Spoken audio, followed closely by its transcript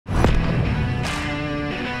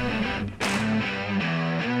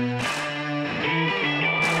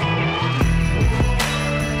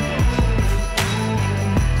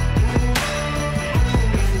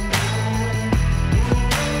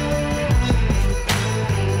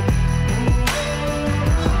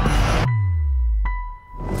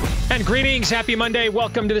everyone. Greetings. Happy Monday.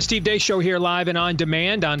 Welcome to the Steve Deace Show here live and on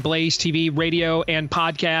demand on BlazeTV, radio, and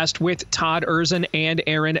podcast with Todd Erzin and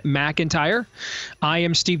Aaron McIntyre. I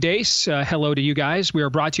am Steve Deace. Hello to you guys. We are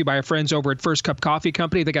brought to you by our friends over at First Cup Coffee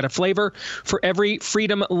Company. They got a flavor for every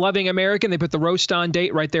freedom-loving American. They put the roast on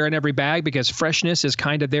date right there in every bag because freshness is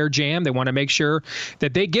kind of their jam. They want to make sure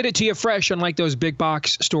that they get it to you fresh, unlike those big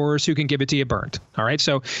box stores who can give it to you burnt. All right.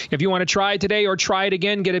 So if you want to try it today or try it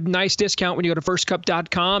again, get a nice discount when you go to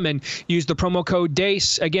firstcup.com and use the promo code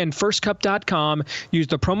DACE. Again, firstcup.com. Use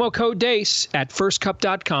the promo code DACE at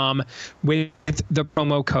firstcup.com with the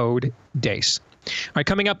promo code DACE. All right,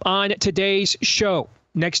 coming up on today's show.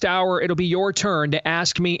 Next hour, it'll be your turn to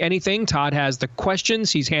ask me anything. Todd has the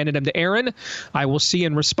questions. He's handed them to Aaron. I will see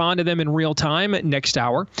and respond to them in real time next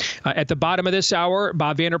hour. At the bottom of this hour,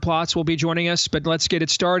 Bob Vanderplatz will be joining us. But let's get it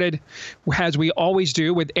started, as we always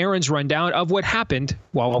do, with Aaron's rundown of what happened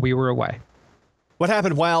while we were away. What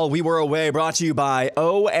happened while we were away, brought to you by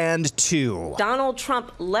O&2. Donald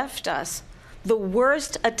Trump left us the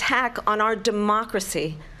worst attack on our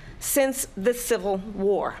democracy since the Civil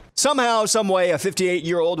War. Somehow, someway, a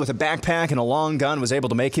 58-year-old with a backpack and a long gun was able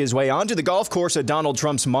to make his way onto the golf course at Donald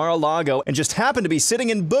Trump's Mar-a-Lago and just happened to be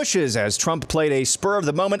sitting in bushes as Trump played a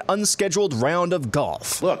spur-of-the-moment, unscheduled round of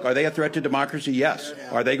golf. Look, are they a threat to democracy? Yes.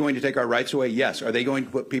 Are they going to take our rights away? Yes. Are they going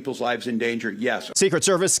to put people's lives in danger? Yes. Secret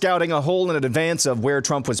Service, scouting a hole in advance of where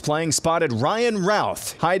Trump was playing, spotted Ryan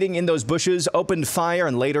Routh hiding in those bushes, opened fire,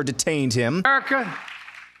 and later detained him. America,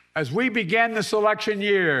 as we begin this election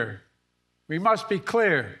year, we must be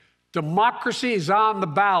clear. Democracy is on the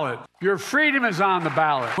ballot. Your freedom is on the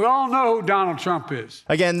ballot. We all know who Donald Trump is.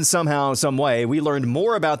 Again, somehow, some way, we learned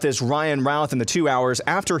more about this Ryan Routh in the 2 hours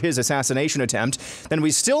after his assassination attempt than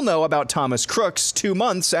we still know about Thomas Crooks 2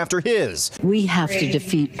 months after his. We have to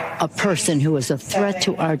defeat a person who is a threat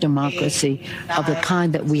to our democracy of the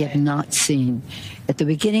kind that we have not seen at the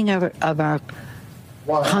beginning of our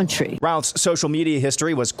country. Routh's social media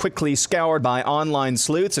history was quickly scoured by online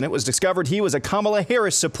sleuths, and it was discovered he was a Kamala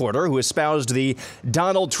Harris supporter who espoused the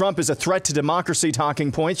Donald Trump is a threat to democracy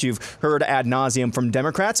talking points you've heard ad nauseum from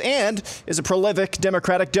Democrats, and is a prolific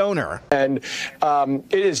Democratic donor. And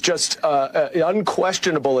it is just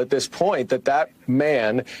unquestionable at this point that that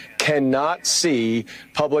man cannot see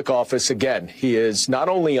public office again. He is not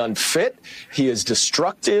only unfit, he is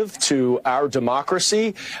destructive to our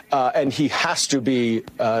democracy, and he has to be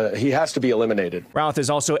eliminated. Routh is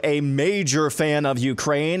also a major fan of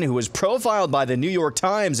Ukraine, who was profiled by the New York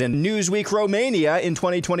Times and Newsweek Romania in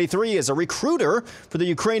 2023 as a recruiter for the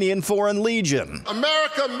Ukrainian Foreign Legion.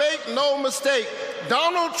 America, make no mistake,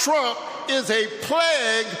 Donald Trump is a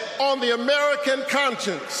plague on the American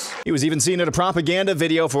conscience. He was even seen at a propaganda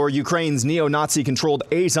video for Ukraine's neo-Nazi-controlled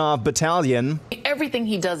Azov battalion. Everything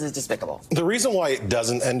he does is despicable. The reason why it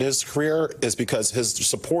doesn't end his career is because his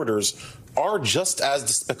supporters are just as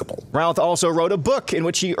despicable. Routh also wrote a book in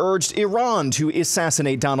which he urged Iran to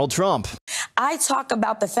assassinate Donald Trump. I talk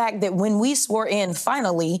about the fact that when we swore in,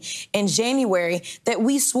 finally, in January, that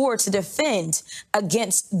we swore to defend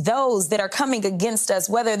against those that are coming against us,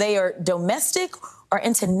 whether they are domestic or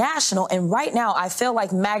international. And right now, I feel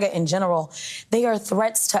like MAGA in general, they are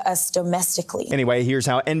threats to us domestically. Anyway, here's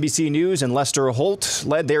how NBC News and Lester Holt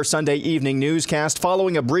led their Sunday evening newscast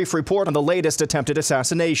following a brief report on the latest attempted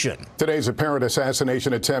assassination. Today's apparent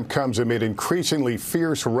assassination attempt comes amid increasingly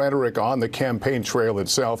fierce rhetoric on the campaign trail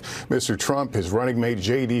itself. Mr. Trump, his running mate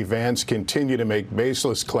J.D. Vance continue to make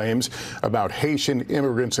baseless claims about Haitian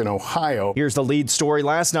immigrants in Ohio. Here's the lead story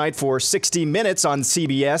last night for 60 Minutes on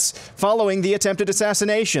CBS following the attempted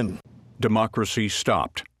assassination. Democracy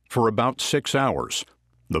stopped for about 6 hours.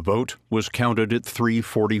 The vote was counted at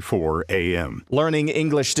 3:44 a.m. Learning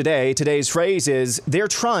English today, today's phrase is, they're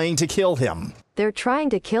trying to kill him. They're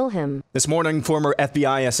trying to kill him. This morning, former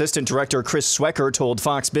FBI Assistant Director Chris Swecker told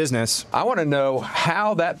Fox Business, I want to know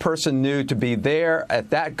how that person knew to be there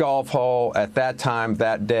at that golf hole at that time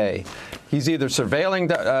that day. He's either surveilling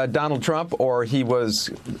Donald Trump or he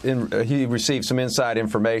received some inside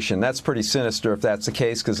information. That's pretty sinister if that's the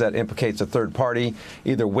case, because that implicates a third party,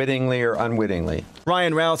 either wittingly or unwittingly.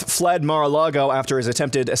 Ryan Routh fled Mar-a-Lago after his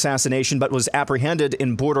attempted assassination, but was apprehended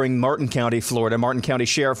in bordering Martin County, Florida. Martin County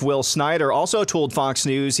Sheriff Will Snyder also told Fox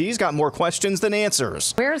News he's got more questions than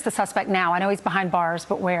answers. Where is the suspect now? I know he's behind bars,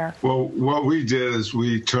 but where? Well, what we did is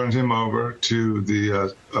we turned him over to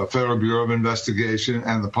the Federal Bureau of Investigation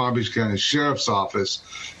and the Palm Beach County Sheriff's Office.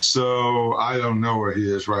 So I don't know where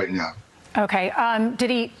he is right now. Okay.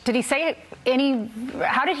 Did he say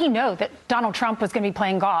how did he know that Donald Trump was going to be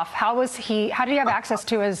playing golf? How did he have access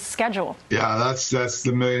to his schedule? Yeah, that's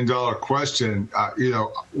the $1 million question.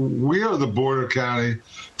 We are the border county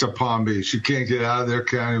to Palm Beach. You can't get out of their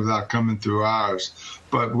county without coming through ours.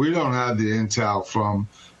 But we don't have the intel from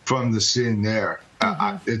the scene there.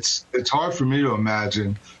 It's hard for me to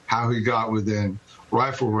imagine how he got within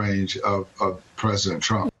rifle range of President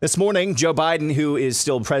Trump. This morning, Joe Biden, who is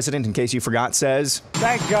still president, in case you forgot, says,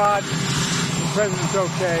 Thank God the president's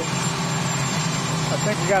okay. I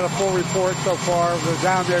think we got a full report so far. We're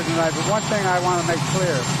down there tonight. But one thing I want to make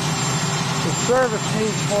clear, the service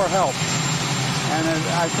needs more help. And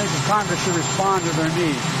I think the Congress should respond to their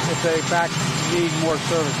needs if they, in fact, need more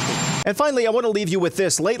services. And finally, I want to leave you with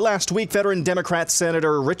this. Late last week, veteran Democrat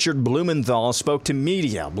Senator Richard Blumenthal spoke to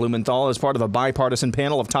media. Blumenthal is part of a bipartisan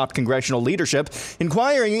panel of top congressional leadership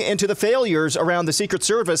inquiring into the failures around the Secret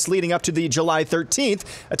Service leading up to the July 13th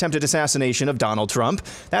attempted assassination of Donald Trump.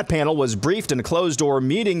 That panel was briefed in a closed-door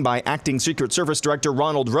meeting by acting Secret Service Director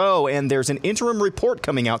Ronald Rowe, and there's an interim report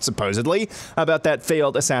coming out, supposedly, about that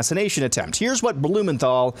failed assassination attempt. Here's what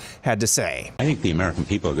Blumenthal had to say. I think the American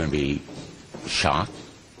people are going to be shocked,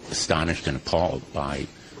 astonished and appalled by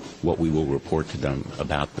what we will report to them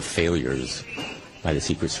about the failures by the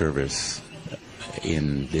Secret Service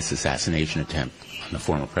in this assassination attempt on the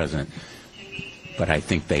former president. But I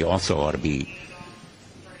think they also ought to be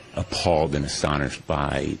appalled and astonished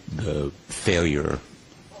by the failure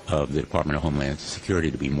of the Department of Homeland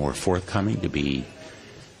Security to be more forthcoming, to be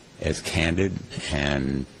as candid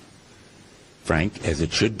and frank as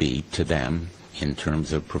it should be to them in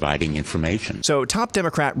terms of providing information. So top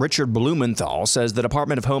Democrat Richard Blumenthal says the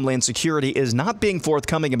Department of Homeland Security is not being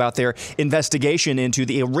forthcoming about their investigation into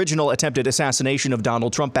the original attempted assassination of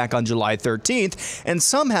Donald Trump back on July 13th. And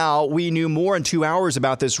somehow we knew more in 2 hours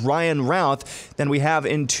about this Ryan Routh than we have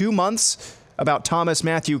in 2 months about Thomas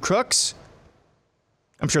Matthew Crooks.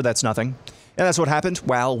 I'm sure that's nothing. And that's what happened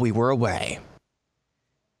while we were away.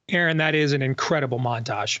 Aaron, that is an incredible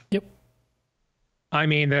montage. Yep. I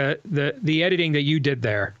mean, the editing that you did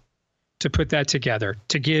there to put that together,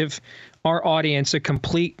 to give our audience a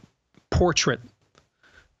complete portrait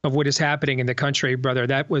of what is happening in the country, brother,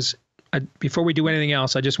 that was, before we do anything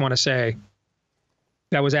else, I just want to say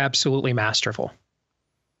that was absolutely masterful.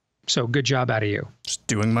 So good job out of you. Just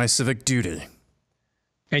doing my civic duty.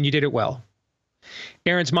 And you did it well.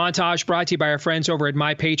 Aaron's montage brought to you by our friends over at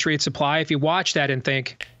My Patriot Supply. If you watch that and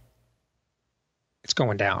think, it's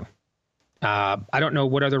going down, I don't know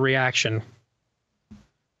what other reaction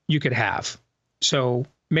you could have. So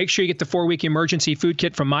make sure you get the 4-week emergency food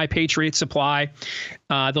kit from My Patriot Supply.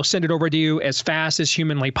 They'll send it over to you as fast as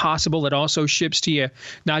humanly possible. It also ships to you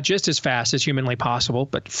not just as fast as humanly possible,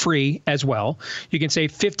 but free as well. You can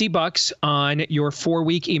save $50 on your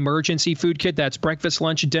 4-week emergency food kit. That's breakfast,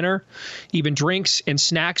 lunch, dinner. Even drinks and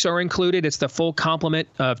snacks are included. It's the full complement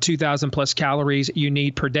of 2,000 plus calories you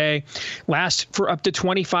need per day. Lasts for up to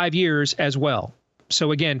 25 years as well.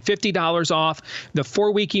 So again, $50 off the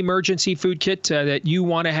 4-week emergency food kit that you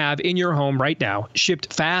want to have in your home right now,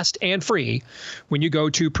 shipped fast and free when you go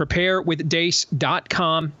to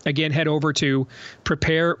preparewithdace.com. Again, head over to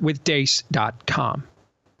preparewithdace.com.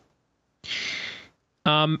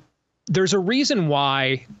 There's a reason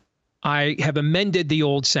why I have amended the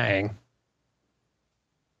old saying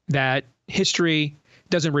that history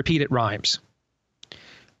doesn't repeat, it rhymes.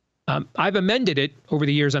 I've amended it over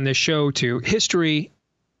the years on this show to history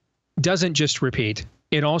doesn't just repeat,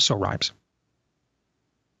 it also rhymes.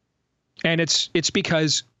 And it's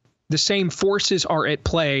because the same forces are at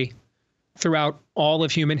play throughout all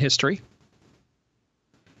of human history.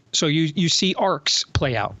 So you see arcs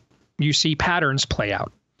play out. You see patterns play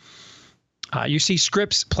out. You see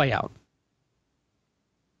scripts play out.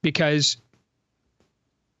 Because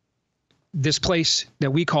this place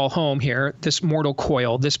that we call home here, this mortal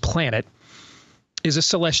coil, this planet, is a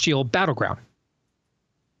celestial battleground.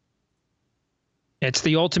 It's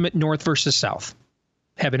the ultimate north versus south,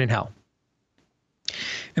 heaven and hell.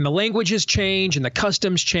 And the languages change, and the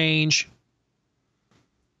customs change,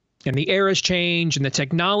 and the eras change, and the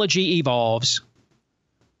technology evolves.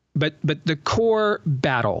 But the core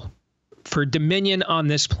battle for dominion on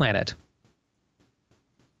this planet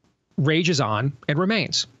rages on and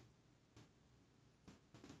remains.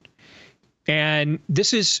 And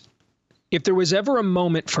this is, if there was ever a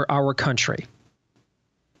moment for our country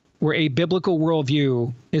where a biblical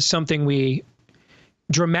worldview is something we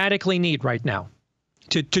dramatically need right now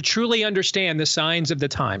to truly understand the signs of the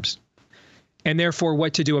times and therefore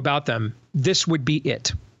what to do about them, this would be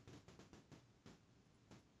it.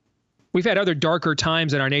 We've had other darker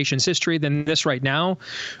times in our nation's history than this right now,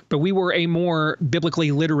 but we were a more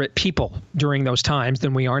biblically literate people during those times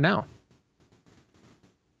than we are now.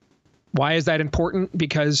 Why is that important?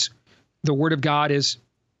 Because the Word of God is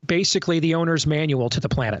basically the owner's manual to the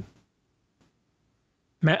planet.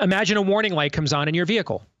 Imagine a warning light comes on in your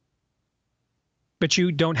vehicle, but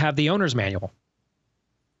you don't have the owner's manual.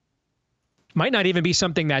 Might not even be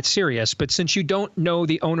something that serious, but since you don't know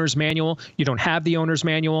the owner's manual, you don't have the owner's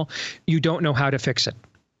manual, you don't know how to fix it.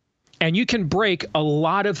 And you can break a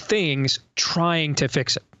lot of things trying to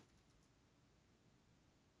fix it.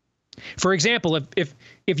 For example, if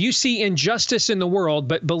you see injustice in the world,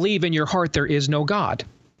 but believe in your heart there is no God,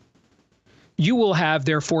 you will have,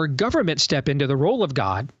 therefore, government step into the role of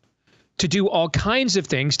God to do all kinds of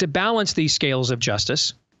things to balance these scales of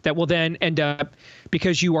justice that will then end up,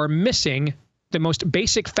 because you are missing the most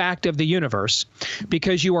basic fact of the universe,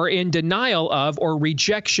 because you are in denial of or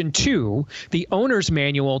rejection to the owner's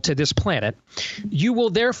manual to this planet, you will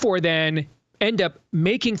therefore then end up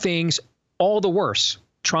making things all the worse,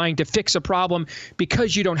 trying to fix a problem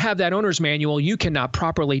because you don't have that owner's manual. You cannot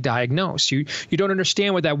properly diagnose. You don't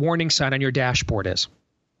understand what that warning sign on your dashboard is.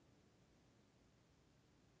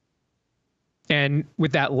 And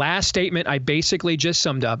with that last statement, I basically just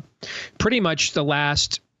summed up pretty much the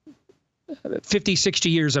last 50, 60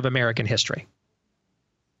 years of American history.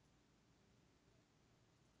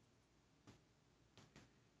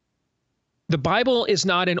 The Bible is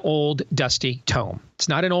not an old, dusty tome. It's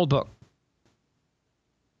not an old book.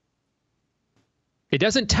 It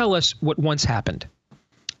doesn't tell us what once happened.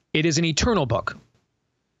 It is an eternal book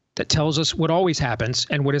that tells us what always happens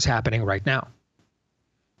and what is happening right now.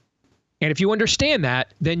 And if you understand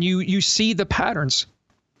that, then you see the patterns.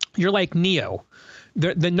 You're like Neo.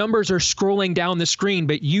 The numbers are scrolling down the screen,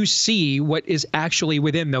 but you see what is actually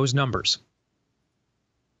within those numbers.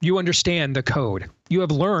 You understand the code. You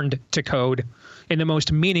have learned to code in the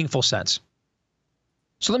most meaningful sense.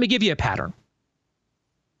 So let me give you a pattern.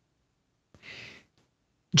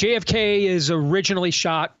 JFK is originally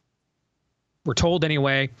shot, we're told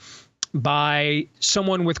anyway, by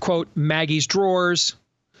someone with, quote, Maggie's drawers,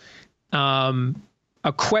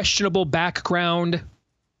 a questionable background.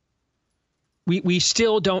 We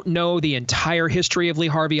still don't know the entire history of Lee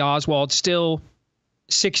Harvey Oswald. Still,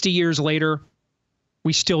 60 years later,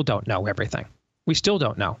 we still don't know everything. We still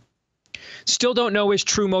don't know. Still don't know his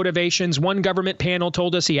true motivations. One government panel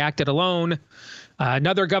told us he acted alone.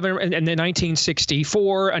 Another government in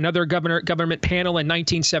 1964, another government panel in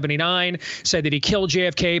 1979 said that he killed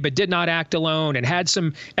JFK but did not act alone and had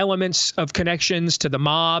some elements of connections to the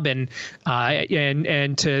mob and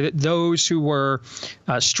to those who were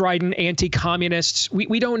strident anti-communists.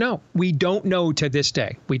 We don't know. We don't know to this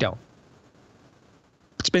day. We don't.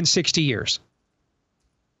 It's been 60 years.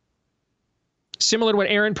 Similar to what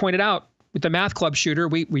Aaron pointed out with the math club shooter,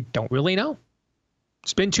 we don't really know.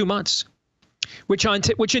 It's been 2 months. Which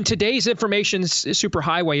in today's information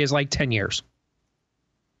superhighway is like 10 years.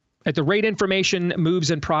 At the rate information moves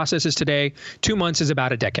and processes today, 2 months is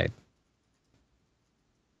about a decade.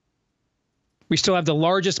 We still have the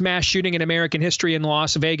largest mass shooting in American history in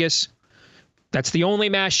Las Vegas. That's the only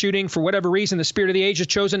mass shooting, for whatever reason, the spirit of the age has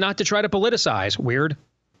chosen not to try to politicize. Weird.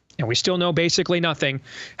 And we still know basically nothing.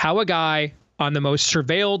 How a guy on the most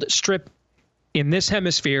surveilled strip in this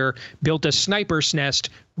hemisphere built a sniper's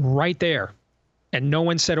nest right there. And no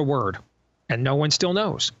one said a word, and no one still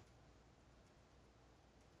knows.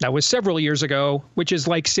 That was several years ago, which is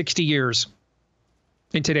like 60 years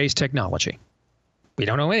in today's technology. We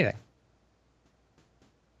don't know anything.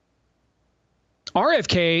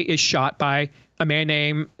 RFK is shot by a man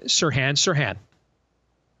named Sirhan Sirhan,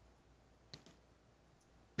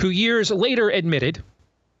 who years later admitted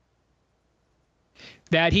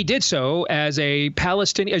that he did so as a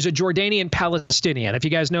Jordanian Palestinian. If you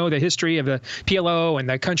guys know the history of the PLO and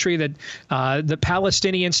the country that the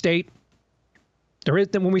Palestinian state,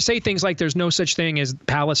 when we say things like there's no such thing as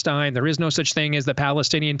Palestine, there is no such thing as the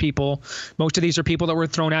Palestinian people. Most of these are people that were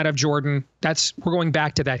thrown out of Jordan. We're going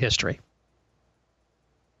back to that history.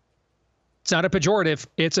 It's not a pejorative.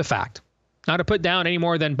 It's a fact. Not a put down any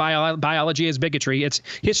more than biology is bigotry. It's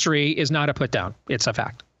history is not a put down. It's a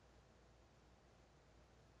fact.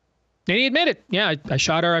 And he admitted, yeah, I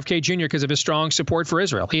shot RFK Jr. because of his strong support for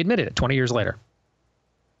Israel. He admitted it 20 years later.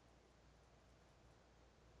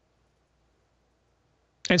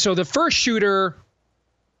 And so the first shooter,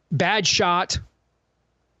 bad shot,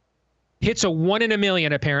 hits a 1 in a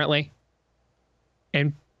million, apparently.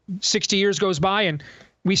 And 60 years goes by, and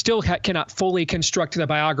we still cannot fully construct the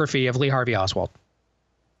biography of Lee Harvey Oswald.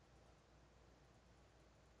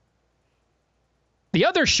 The The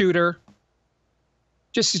other shooter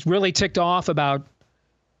just is really ticked off about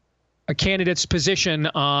a candidate's position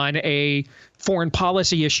on a foreign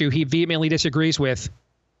policy issue he vehemently disagrees with.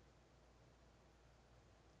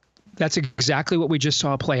 That's exactly what we just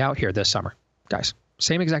saw play out here this summer, guys.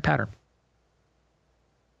 Same exact pattern.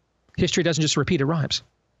 History doesn't just repeat, it rhymes.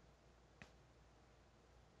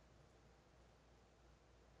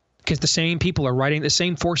 Because the same people are writing, the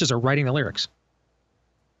same forces are writing the lyrics.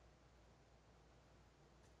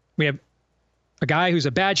 We have a guy who's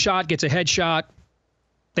a bad shot, gets a headshot.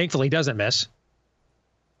 Thankfully, doesn't miss.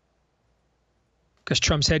 Because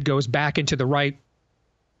Trump's head goes back into the right,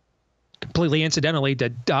 completely incidentally, to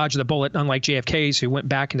dodge the bullet, unlike JFK's, who went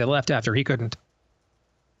back into the left after he couldn't.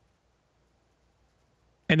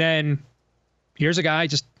 And then here's a guy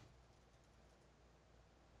just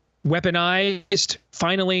weaponized,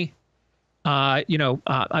 finally,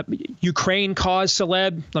 Ukraine cause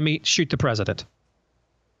celeb. Let me shoot the president.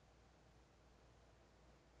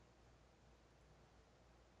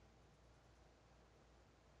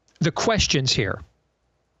 The questions here.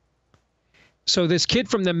 So this kid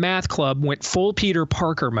from the math club went full Peter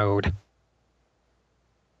Parker mode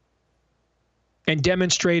and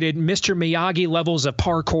demonstrated Mr. Miyagi levels of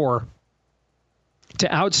parkour to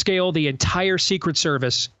outscale the entire Secret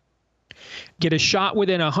Service, get a shot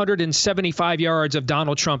within 175 yards of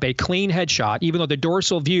Donald Trump, a clean headshot, even though the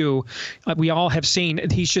dorsal view we all have seen,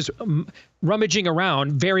 he's just rummaging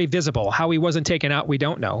around, very visible. How he wasn't taken out, we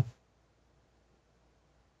don't know.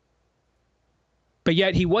 But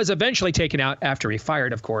yet he was eventually taken out after he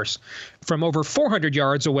fired, of course, from over 400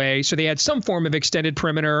 yards away. So they had some form of extended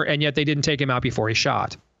perimeter, and yet they didn't take him out before he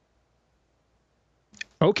shot.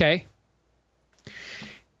 Okay.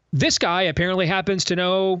 This guy apparently happens to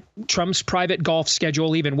know Trump's private golf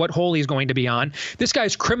schedule, even what hole he's going to be on. This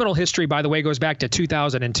guy's criminal history, by the way, goes back to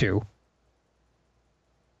 2002.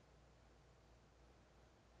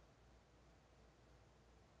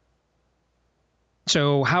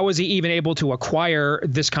 So how was he even able to acquire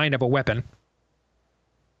this kind of a weapon?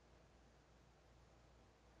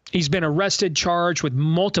 He's been arrested, charged with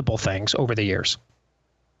multiple things over the years.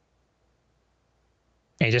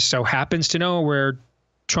 And he just so happens to know where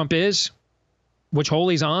Trump is, which hole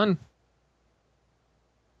he's on.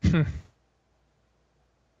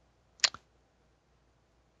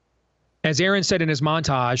 As Aaron said in his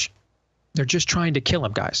montage, they're just trying to kill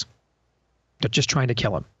him, guys. They're just trying to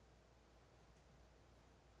kill him.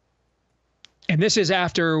 And this is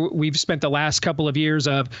after we've spent the last couple of years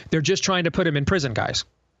of they're just trying to put him in prison, guys.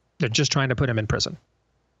 They're just trying to put him in prison.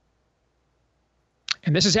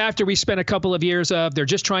 And this is after we spent a couple of years of they're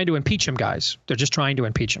just trying to impeach him, guys. They're just trying to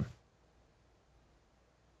impeach him.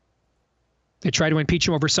 They tried to impeach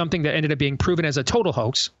him over something that ended up being proven as a total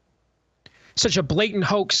hoax. Such a blatant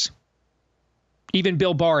hoax. Even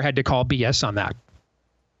Bill Barr had to call BS on that.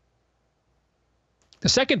 The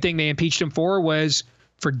second thing they impeached him for was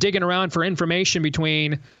for digging around for information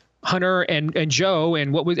between Hunter and Joe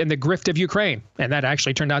and what was in the grift of Ukraine. And that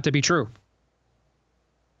actually turned out to be true.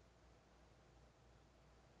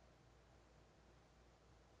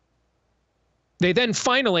 They then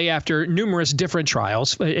finally, after numerous different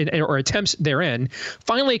trials or attempts therein,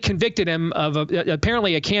 finally convicted him of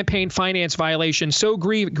apparently a campaign finance violation so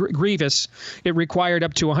grievous it required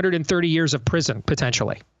up to 130 years of prison,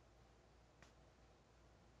 potentially.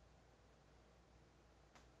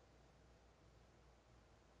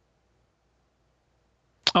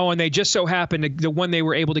 Oh, and they just so happened the one they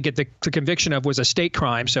were able to get the conviction of was a state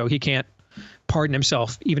crime, so he can't pardon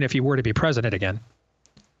himself even if he were to be president again.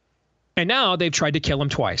 And now they've tried to kill him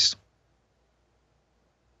twice.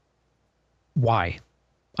 Why?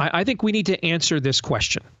 I think we need to answer this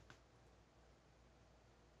question.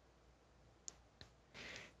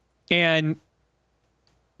 And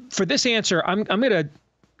for this answer, I'm going to,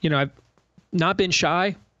 I've not been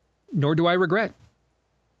shy, nor do I regret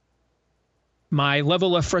my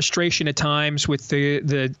level of frustration at times with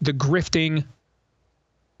the grifting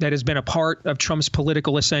that has been a part of Trump's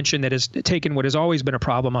political ascension that has taken what has always been a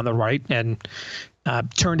problem on the right and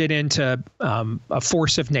turned it into a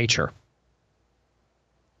force of nature.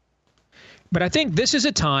 But I think this is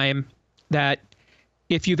a time that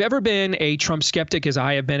if you've ever been a Trump skeptic, as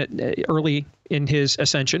I have been early in his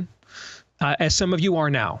ascension, as some of you are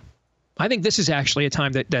now, I think this is actually a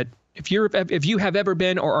time that if you have ever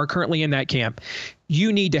been or are currently in that camp,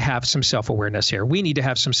 you need to have some self-awareness here. We need to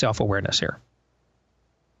have some self-awareness here.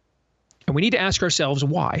 And we need to ask ourselves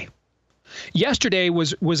why. Yesterday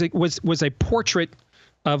was a portrait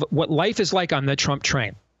of what life is like on the Trump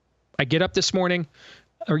train. I get up this morning,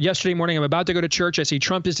 or yesterday morning, I'm about to go to church. I see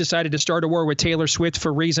Trump has decided to start a war with Taylor Swift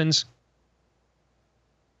for reasons.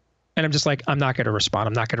 And I'm just like, I'm not going to respond.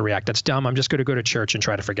 I'm not going to react. That's dumb. I'm just going to go to church and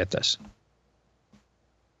try to forget this.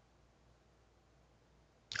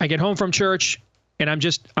 I get home from church and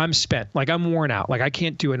I'm spent. Like, I'm worn out. Like, I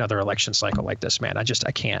can't do another election cycle like this, man. I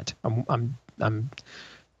can't. I'm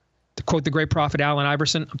to quote the great prophet Allen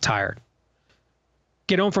Iverson, I'm tired.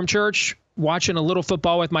 Get home from church, watching a little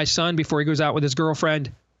football with my son before he goes out with his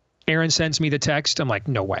girlfriend. Aaron sends me the text. I'm like,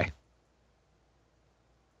 no way.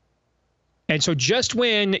 And so just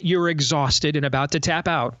when you're exhausted and about to tap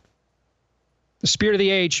out, the spirit of the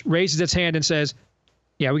age raises its hand and says,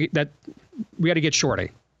 yeah, we got to get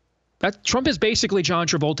Shorty. Trump is basically John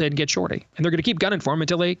Travolta and Get Shorty. And they're going to keep gunning for him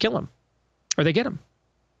until they kill him or they get him.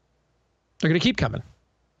 They're going to keep coming.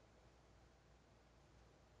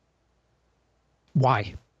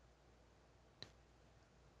 Why?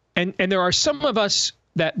 And there are some of us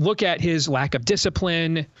that look at his lack of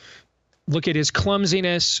discipline, look at his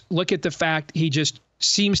clumsiness, look at the fact he just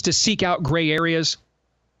seems to seek out gray areas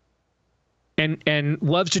and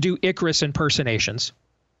loves to do Icarus impersonations.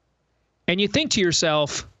 And you think to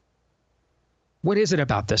yourself, what is it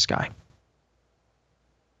about this guy?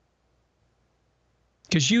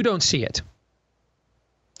 Because you don't see it.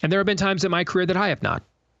 And there have been times in my career that I have not.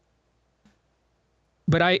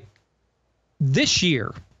 But this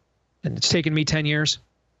year, and it's taken me 10 years,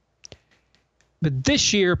 but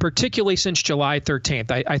this year, particularly since July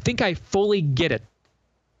 13th, I think I fully get it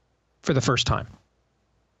for the first time.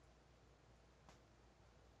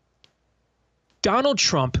 Donald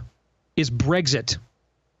Trump is Brexit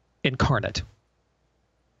incarnate.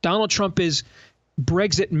 Donald Trump is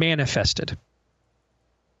Brexit manifested.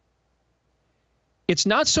 It's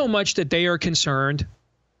not so much that they are concerned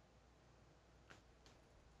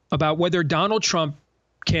about whether Donald Trump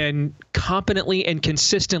can competently and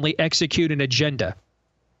consistently execute an agenda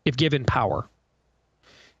if given power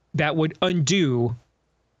that would undo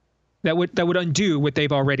what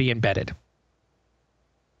they've already embedded.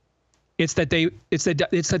 It's that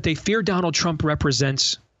they fear Donald Trump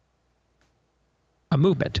represents a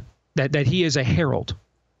movement, that he is a herald.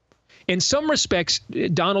 In some respects,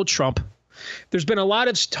 Donald Trump, there's been a lot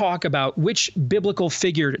of talk about which biblical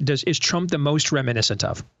figure is Trump the most reminiscent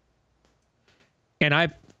of. And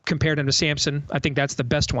I've compared him to Samson. I think that's the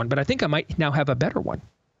best one, but I think I might now have a better one.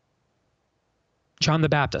 John the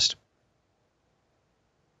Baptist.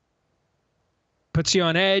 Puts you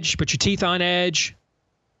on edge, puts your teeth on edge,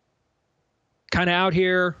 kind of out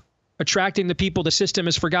here attracting the people the system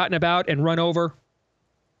has forgotten about and run over,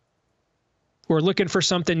 or looking for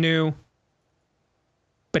something new,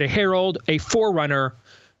 but a herald, a forerunner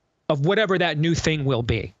of whatever that new thing will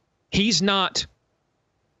be. He's not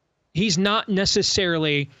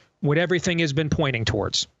necessarily what everything has been pointing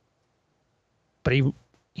towards, but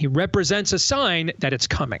he represents a sign that it's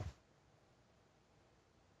coming.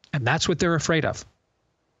 And that's what they're afraid of.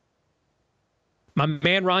 My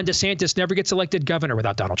man Ron DeSantis never gets elected governor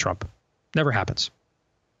without Donald Trump. Never happens.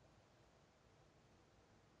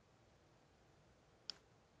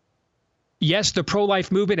 Yes, the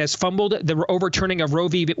pro-life movement has fumbled the overturning of Roe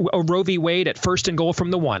v. Wade at first and goal from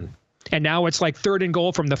the 1. And now it's like third and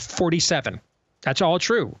goal from the 47. That's all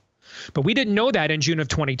true. But we didn't know that in June of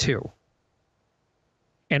 22.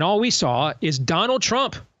 And all we saw is Donald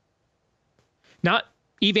Trump, not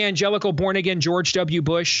evangelical born-again George W.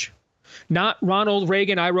 Bush, not Ronald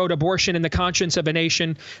Reagan, I wrote abortion in the conscience of a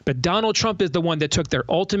nation, but Donald Trump is the one that took their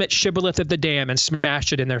ultimate shibboleth of the dam and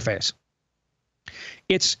smashed it in their face.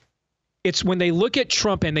 It's when they look at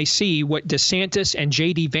Trump and they see what DeSantis and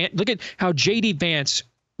J.D. Vance, look at how J.D. Vance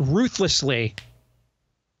ruthlessly,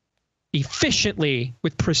 efficiently,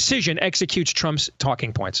 with precision executes Trump's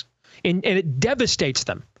talking points. And it devastates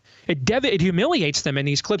them. It humiliates them in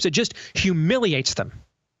these clips. It just humiliates them.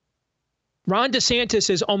 Ron DeSantis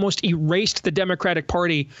has almost erased the Democratic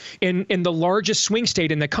Party in the largest swing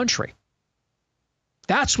state in the country.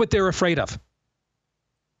 That's what they're afraid of.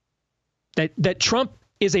 That Trump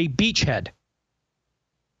is a beachhead.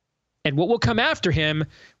 And what will come after him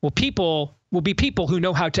will be people who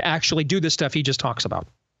know how to actually do the stuff he just talks about.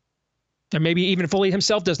 And maybe even fully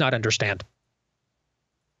himself does not understand.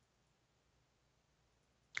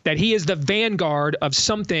 That he is the vanguard of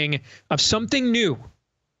something new.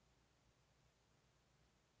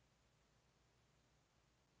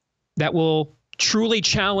 That will truly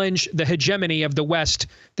challenge the hegemony of the West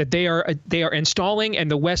that they are installing and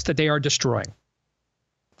the West that they are destroying.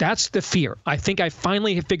 That's the fear. I think I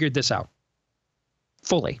finally have figured this out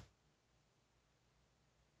fully.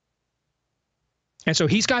 And so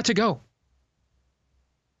he's got to go.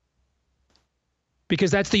 Because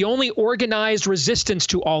that's the only organized resistance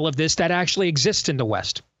to all of this that actually exists in the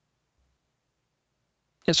West.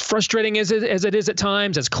 As frustrating as it is at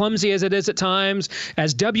times, as clumsy as it is at times,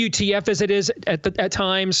 as WTF as it is at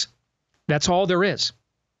times, that's all there is.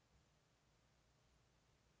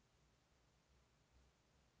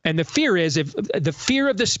 And the fear is, if the fear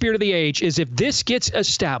of the spirit of the age is, if this gets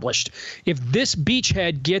established, if this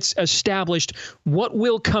beachhead gets established, what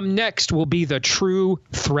will come next will be the true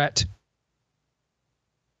threat.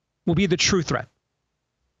 Will be the true threat.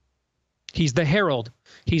 He's the herald.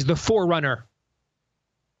 He's the forerunner.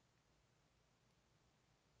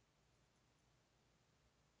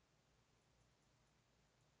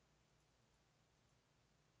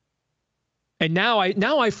 And now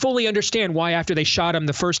I fully understand why, after they shot him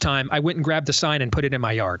the first time, I went and grabbed the sign and put it in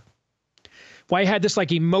my yard. Why I had this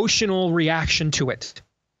like emotional reaction to it.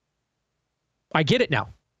 I get it now.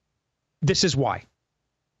 This is why.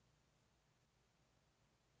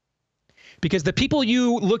 Because the people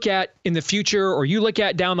you look at in the future, or you look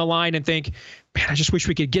at down the line and think, man, I just wish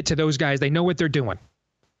we could get to those guys. They know what they're doing.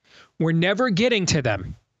 We're never getting to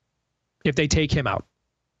them if they take him out.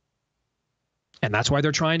 And that's why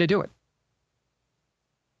they're trying to do it.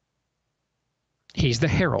 He's the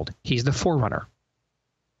herald. He's the forerunner.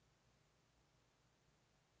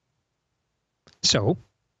 So,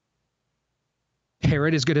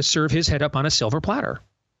 Herod is going to serve his head up on a silver platter.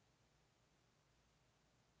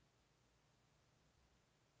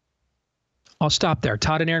 I'll stop there.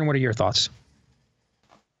 Todd and Aaron, what are your thoughts?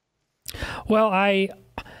 Well, I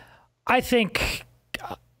think,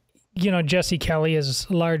 Jesse Kelly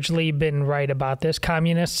has largely been right about this.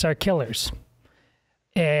 Communists are killers.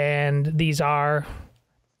 And these are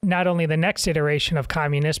not only the next iteration of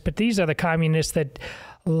communists, but these are the communists that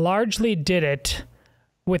largely did it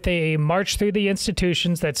with a march through the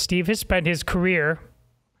institutions that Steve has spent his career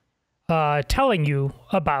telling you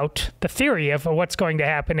about, the theory of what's going to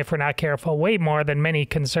happen if we're not careful, way more than many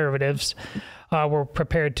conservatives were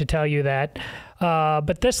prepared to tell you that.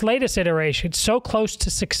 But this latest iteration, so close to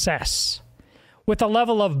success, with a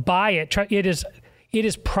level of buy it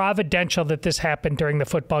is providential that this happened during the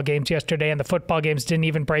football games yesterday, and the football games didn't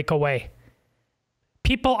even break away.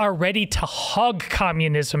 People are ready to hug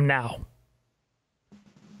communism now.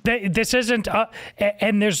 This isn't,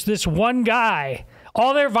 and there's this one guy,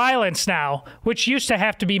 all their violence now, which used to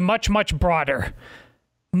have to be much, much broader.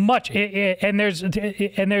 And there's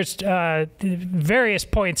various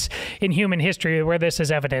points in human history where this is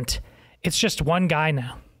evident. It's just one guy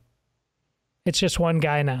now. It's just one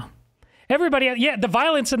guy now. Everybody, the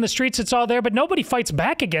violence in the streets, it's all there, but nobody fights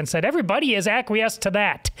back against that. Everybody is acquiesced to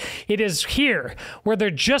that. It is here where there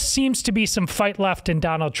just seems to be some fight left in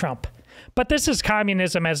Donald Trump. But this is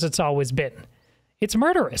communism as it's always been. It's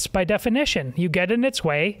murderous by definition. You get in its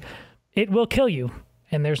way, it will kill you.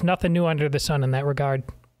 And there's nothing new under the sun in that regard.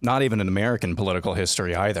 Not even in American political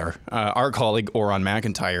history either. Our colleague Oron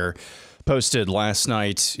McIntyre posted last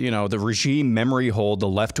night, the regime memory hold, the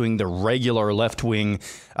left-wing, the regular left-wing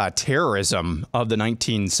terrorism of the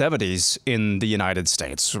 1970s in the United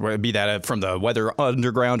States, be that from the Weather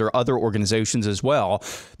Underground or other organizations as well.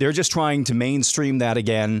 They're just trying to mainstream that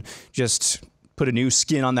again, just put a new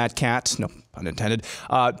skin on that cat, no pun intended,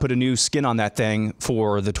 put a new skin on that thing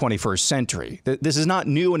for the 21st century. This is not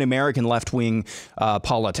new in American left-wing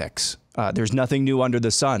politics. There's nothing new under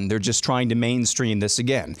the sun. They're just trying to mainstream this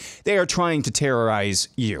again. They are trying to terrorize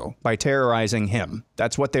you by terrorizing him.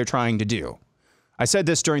 That's what they're trying to do. I said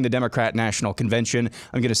this during the Democrat National Convention.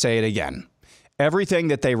 I'm going to say it again. Everything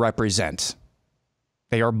that they represent,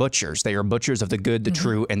 they are butchers. They are butchers of the good, the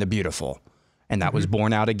true, and the beautiful. And that was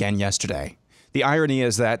borne out again yesterday. The irony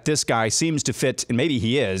is that this guy seems to fit, and maybe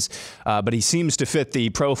he is, but he seems to fit the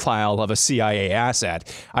profile of a CIA asset.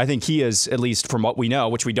 I think he is, at least from what we know,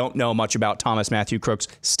 which we don't know much about Thomas Matthew Crooks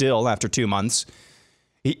still after 2 months.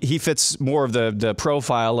 He fits more of the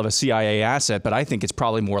profile of a CIA asset, but I think it's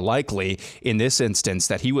probably more likely in this instance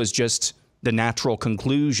that he was just the natural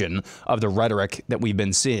conclusion of the rhetoric that we've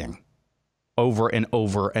been seeing over and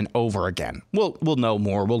over and over again. We'll know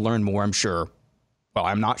more. We'll learn more, I'm sure. Well,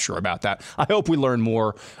 I'm not sure about that. I hope we learn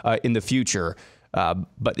more in the future,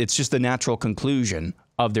 but it's just the natural conclusion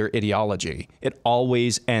of their ideology. It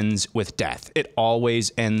always ends with death. It always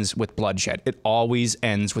ends with bloodshed. It always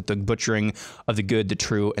ends with the butchering of the good, the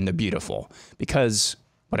true, and the beautiful, because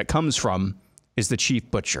what it comes from is the chief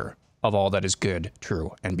butcher of all that is good,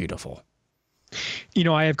 true, and beautiful.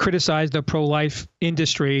 I have criticized the pro-life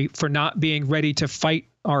industry for not being ready to fight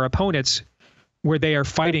our opponents where they are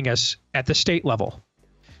fighting us at the state level.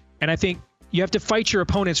 And I think you have to fight your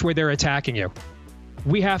opponents where they're attacking you.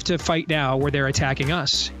 We have to fight now where they're attacking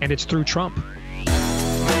us, and it's through Trump.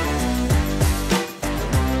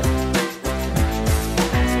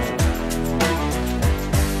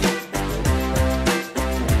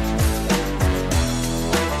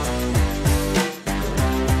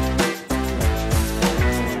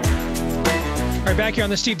 Back here on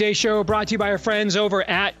the Steve Deace Show, brought to you by our friends over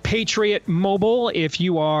at Patriot Mobile. If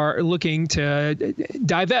you are looking to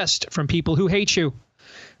divest from people who hate you,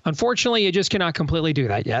 unfortunately, you just cannot completely do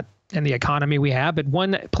that yet in the economy we have. But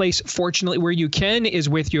one place, fortunately, where you can is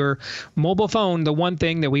with your mobile phone, the one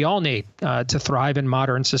thing that we all need to thrive in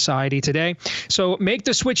modern society today. So make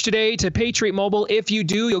the switch today to Patriot Mobile. If you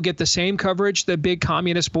do, you'll get the same coverage the big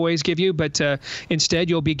communist boys give you, but instead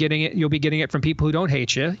you'll be getting it from people who don't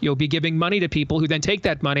hate you. You'll be giving money to people who then take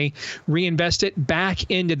that money, reinvest it back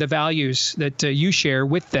into the values that you share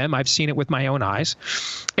with them. I've seen it with my own eyes.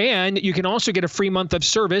 And you can also get a free month of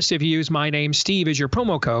service if you use my name, Steve, as your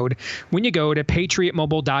promo code when you go to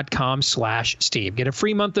patriotmobile.com/Steve. Get a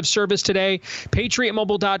free month of service today.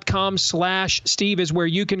 Patriotmobile.com/Steve is where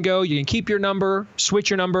you can go. You can keep your number,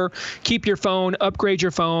 switch your number, keep your phone, upgrade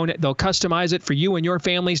your phone. They'll customize it for you and your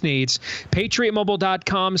family's needs.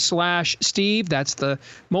 Patriotmobile.com/Steve. That's the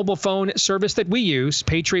mobile phone service that we use.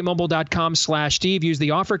 Patriotmobile.com/Steve. Use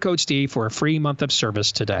the offer code Steve for a free month of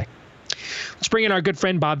service today. Let's bring in our good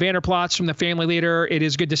friend Bob Vanderplots from the Family Leader. It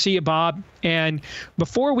is good to see you, Bob. And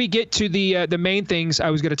before we get to the main things I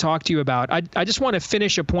was going to talk to you about, I just want to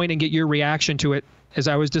finish a point and get your reaction to it as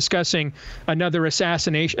I was discussing another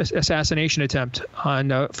assassination attempt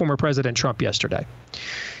on former President Trump yesterday.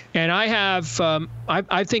 And I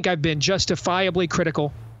think I've been justifiably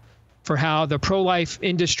critical for how the pro-life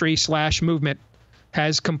industry / movement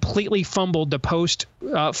has completely fumbled the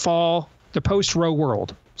post-Roe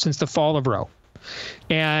world. Since the fall of Roe,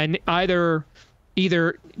 and either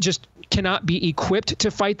just cannot be equipped to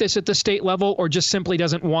fight this at the state level, or just simply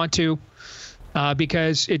doesn't want to,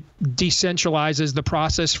 because it decentralizes the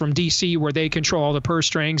process from D.C., where they control all the purse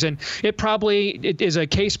strings, and it is a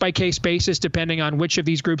case-by-case basis depending on which of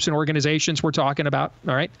these groups and organizations we're talking about.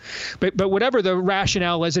 All right, but whatever the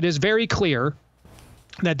rationale is, it is very clear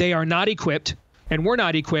that they are not equipped, and we're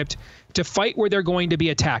not equipped to fight where they're going to be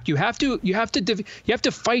attacked. You have to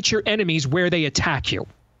fight your enemies where they attack you.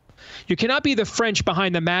 You cannot be the French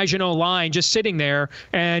behind the Maginot Line just sitting there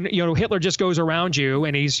and, Hitler just goes around you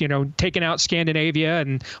and he's, taking out Scandinavia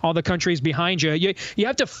and all the countries behind you. You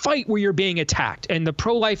have to fight where you're being attacked. And the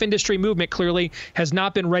pro-life industry movement clearly has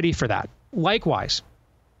not been ready for that. Likewise.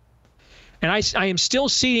 And I am still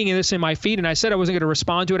seeing this in my feed, and I said I wasn't going to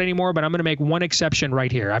respond to it anymore, but I'm going to make one exception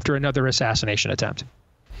right here after another assassination attempt.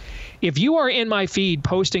 If you are in my feed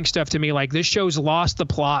posting stuff to me like this show's lost the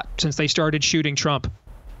plot since they started shooting Trump,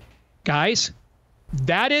 guys,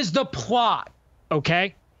 that is the plot,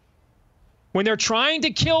 okay? When they're trying to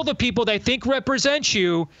kill the people they think represent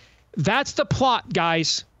you, that's the plot,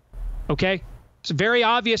 guys, okay? It's very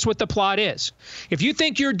obvious what the plot is. If you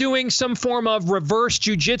think you're doing some form of reverse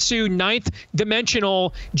jujitsu, ninth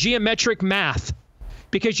dimensional geometric math,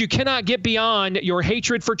 because you cannot get beyond your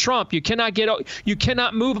hatred for Trump. You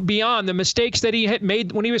cannot move beyond the mistakes that he had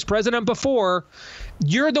made when he was president before.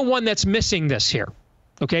 You're the one that's missing this here.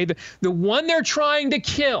 Okay? The one they're trying to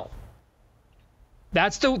kill.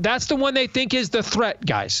 That's the one they think is the threat,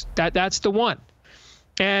 guys. That's the one.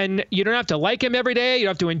 And you don't have to like him every day. You don't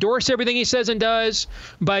have to endorse everything he says and does,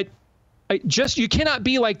 but you cannot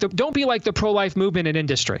be don't be like the pro-life movement and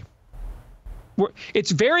industry.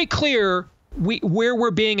 It's very clear where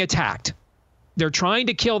we're being attacked. They're trying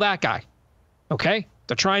to kill that guy. Okay?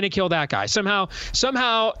 They're trying to kill that guy. Somehow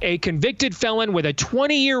a convicted felon with a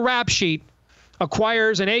 20-year rap sheet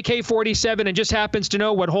acquires an AK-47 and just happens to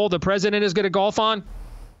know what hole the president is going to golf on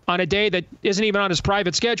a day that isn't even on his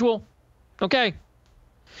private schedule. Okay.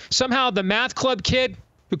 Somehow the math club kid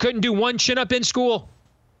who couldn't do one chin-up in school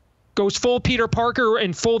goes full Peter Parker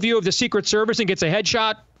in full view of the Secret Service and gets a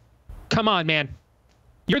headshot. Come on, man.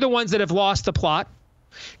 You're the ones that have lost the plot.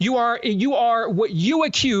 You are what you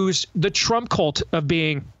accuse the Trump cult of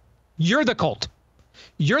being. You're the cult.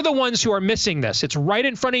 You're the ones who are missing this. It's right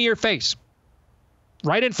in front of your face.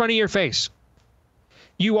 Right in front of your face.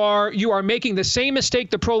 You are making the same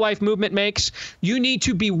mistake the pro-life movement makes. You need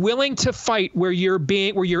to be willing to fight where your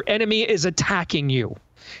enemy is attacking you.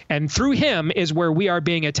 And through him is where we are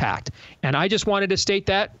being attacked. And I just wanted to state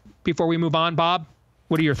that before we move on, Bob.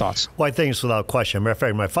 What are your thoughts? Well, I think it's without question. Matter of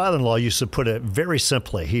fact, my father-in-law used to put it very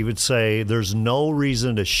simply. He would say, there's no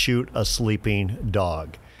reason to shoot a sleeping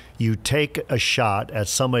dog. You take a shot at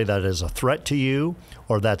somebody that is a threat to you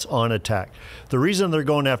or that's on attack. The reason they're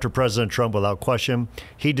going after President Trump, without question,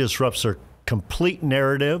 he disrupts their complete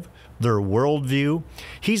narrative, their worldview.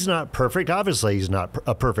 He's not perfect. Obviously, he's not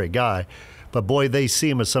a perfect guy. But, boy, they see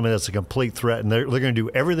him as somebody that's a complete threat, and they're going to do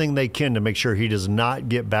everything they can to make sure he does not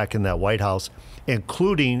get back in that White House,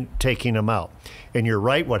 including taking him out. And you're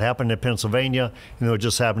right, what happened in Pennsylvania, it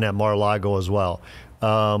just happened at Mar-a-Lago as well.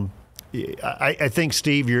 I think,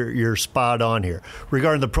 Steve, you're spot on here.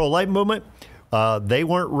 Regarding the pro-life movement, they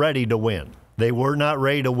weren't ready to win. They were not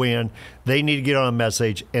ready to win. They need to get on a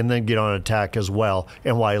message and then get on an attack as well.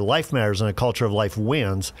 And why life matters and a culture of life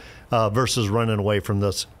wins versus running away from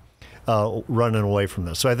this.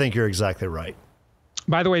 So I think you're exactly right.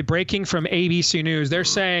 By the way, breaking from ABC News, they're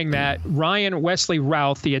saying that Ryan Wesley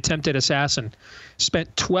Routh, the attempted assassin,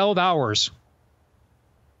 spent 12 hours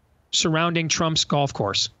surrounding Trump's golf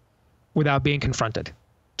course without being confronted.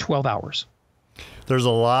 12 hours. There's a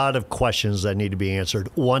lot of questions that need to be answered.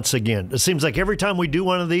 Once again, it seems like every time we do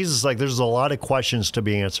one of these, it's like there's a lot of questions to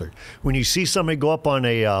be answered. When you see somebody go up on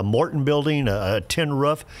a Morton building, a tin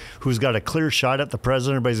roof, who's got a clear shot at the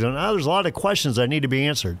president, everybody's going, there's a lot of questions that need to be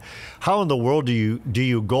answered. How in the world do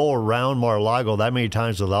you go around Mar-a-Lago that many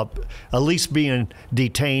times without at least being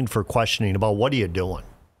detained for questioning about what are you doing?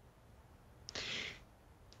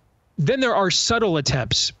 Then there are subtle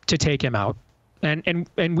attempts to take him out.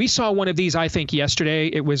 And we saw one of these, I think, yesterday.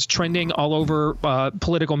 It was trending all over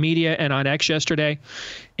political media and on X yesterday.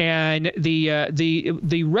 And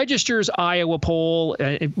the Register's Iowa poll,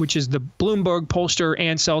 which is the Bloomberg pollster,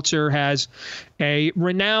 Ann Seltzer, has a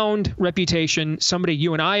renowned reputation, somebody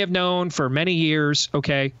you and I have known for many years,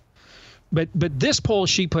 okay? But this poll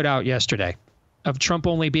she put out yesterday of Trump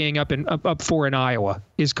only being up 4 in Iowa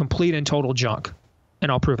is complete and total junk.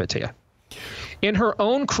 And I'll prove it to you. In her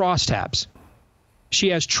own crosstabs, she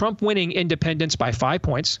has Trump winning independents by 5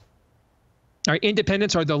 points. All right,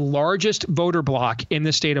 independents are the largest voter bloc in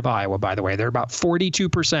the state of Iowa, by the way. They're about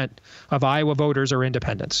 42% of Iowa voters are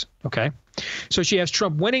independents, okay? So she has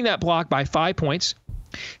Trump winning that bloc by 5 points.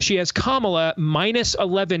 She has Kamala minus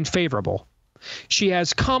 11 favorable. She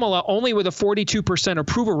has Kamala only with a 42%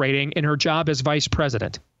 approval rating in her job as vice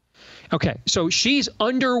president. Okay, so she's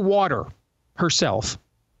underwater herself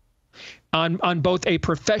on both a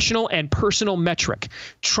professional and personal metric.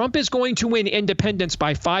 Trump is going to win independents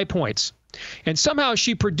by 5 points. And somehow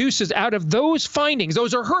she produces out of those findings,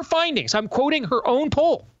 those are her findings, I'm quoting her own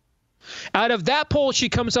poll. Out of that poll, she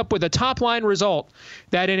comes up with a top-line result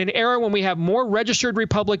that in an era when we have more registered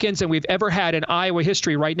Republicans than we've ever had in Iowa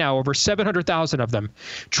history right now, over 700,000 of them,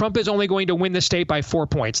 Trump is only going to win the state by 4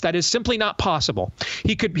 points. That is simply not possible.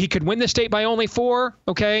 He could win the state by only 4,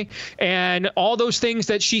 okay? And all those things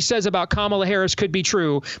that she says about Kamala Harris could be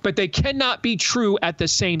true, but they cannot be true at the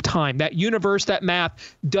same time. That universe, that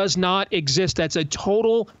math does not exist. That's a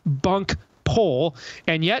total bunk poll.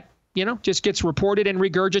 And yet, just gets reported and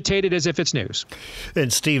regurgitated as if it's news.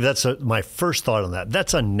 And Steve, that's my first thought on that.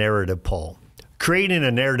 That's a narrative poll. Creating a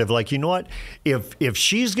narrative like, you know what, if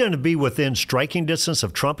she's going to be within striking distance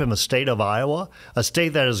of Trump in the state of Iowa, a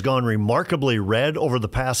state that has gone remarkably red over the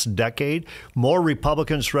past decade, more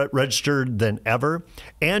Republicans registered than ever,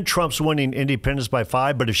 and Trump's winning independents by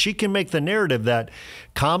 5. But if she can make the narrative that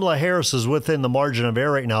Kamala Harris is within the margin of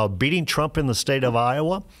error right now, beating Trump in the state of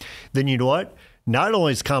Iowa, then you know what? Not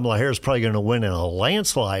only is Kamala Harris probably going to win in a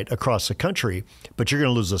landslide across the country, but you're going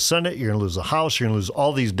to lose the Senate, you're going to lose the House, you're going to lose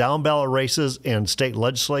all these down-ballot races in state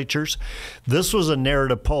legislatures. This was a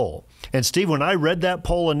narrative poll. And, Steve, when I read that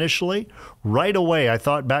poll initially, right away I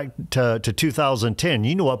thought back to 2010.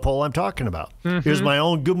 You know what poll I'm talking about. Mm-hmm. It was my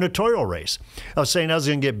own gubernatorial race. I was saying I was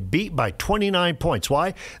going to get beat by 29 points.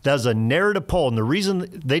 Why? That was a narrative poll. And the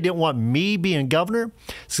reason they didn't want me being governor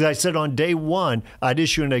is because I said on day one I'd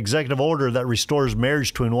issue an executive order that restores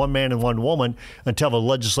marriage between one man and one woman until the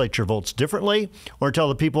legislature votes differently or until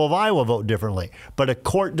the people of Iowa vote differently. But a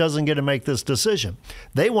court doesn't get to make this decision.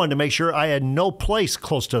 They wanted to make sure I had no place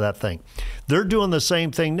close to that thing. They're doing the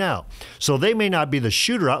same thing now. So they may not be the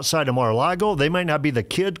shooter outside of Mar-a-Lago. They might not be the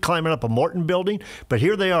kid climbing up a Morton building. But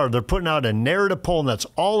here they are. They're putting out a narrative poll, and that's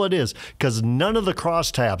all it is, because none of the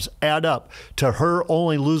crosstabs add up to her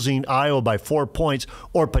only losing Iowa by 4 points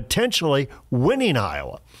or potentially winning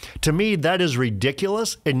Iowa. To me, that is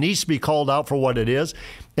ridiculous. It needs to be called out for what it is.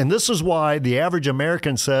 And this is why the average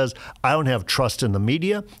American says, I don't have trust in the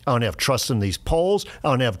media. I don't have trust in these polls. I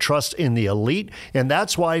don't have trust in the elite. And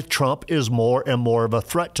that's why Trump is more and more of a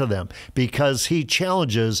threat to them, because he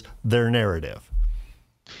challenges their narrative.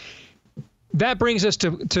 That brings us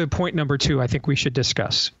to point number 2 I think we should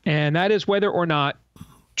discuss. And that is whether or not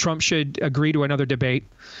Trump should agree to another debate.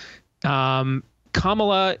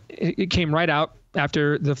 Kamala, it came right out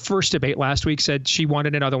after the first debate last week, said she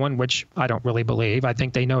wanted another one, which I don't really believe. I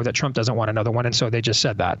think they know that Trump doesn't want another one, and so they just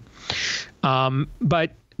said that.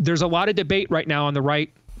 But there's a lot of debate right now on the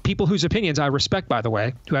right, people whose opinions I respect, by the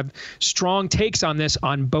way, who have strong takes on this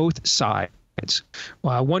on both sides.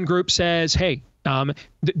 One group says, hey,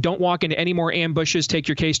 Don't walk into any more ambushes. Take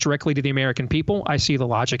your case directly to the American people. I see the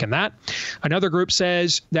logic in that. Another group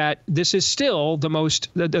says that this is still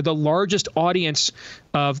the largest audience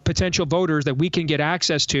of potential voters that we can get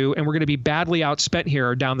access to, and we're going to be badly outspent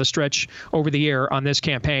here down the stretch over the year on this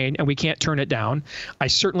campaign, and we can't turn it down. I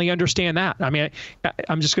certainly understand that. I mean,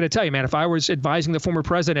 I'm just going to tell you, man, if I was advising the former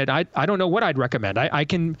president, I don't know what I'd recommend. I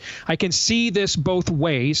can see this both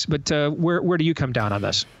ways, but where do you come down on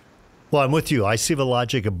this? Well, I'm with you. I see the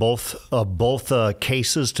logic of both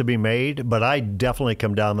cases to be made, but I definitely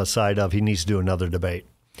come down the side of he needs to do another debate.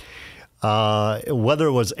 Whether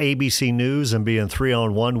it was ABC News and being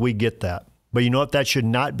 3-on-1, we get that. But you know what? That should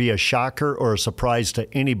not be a shocker or a surprise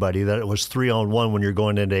to anybody that it was 3-on-1 when you're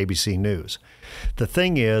going into ABC News. The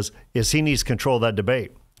thing is he needs to control that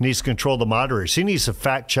debate. He needs to control the moderators. He needs to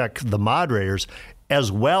fact check the moderators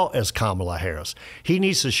as well as Kamala Harris. He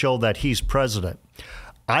needs to show that he's president.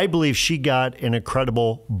 I believe she got an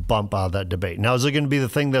incredible bump out of that debate. Now, is it going to be the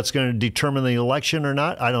thing that's going to determine the election or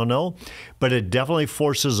not? I don't know. But it definitely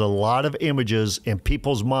forces a lot of images in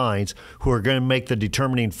people's minds who are going to make the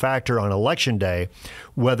determining factor on Election Day,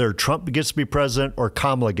 whether Trump gets to be president or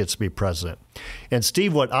Kamala gets to be president. And,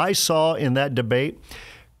 Steve, what I saw in that debate,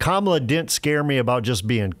 Kamala didn't scare me about just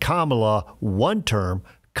being Kamala one term.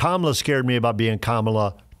 Kamala scared me about being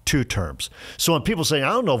Kamala 2 terms. So when people say, I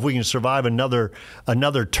don't know if we can survive another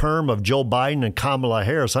term of Joe Biden and Kamala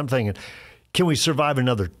Harris, I'm thinking, can we survive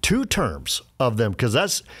another 2 terms of them?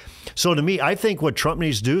 Because so to me, I think what Trump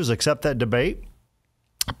needs to do is accept that debate,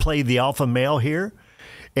 play the alpha male here,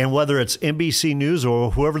 and whether it's NBC News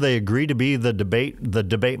or whoever they agree to be the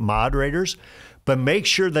debate moderators, but make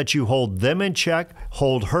sure that you hold them in check,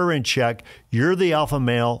 hold her in check. You're the alpha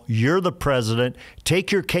male. You're the president.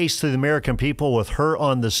 Take your case to the American people with her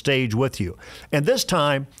on the stage with you. And this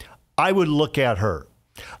time, I would look at her.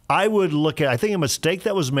 I think a mistake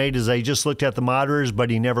that was made is they just looked at the moderators, but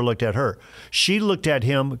he never looked at her. She looked at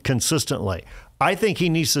him consistently. I think he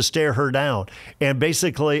needs to stare her down and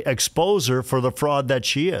basically expose her for the fraud that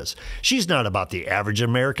she is. She's not about the average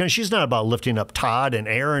American. She's not about lifting up Todd and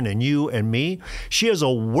Aaron and you and me. She has a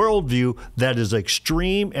worldview that is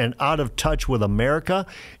extreme and out of touch with America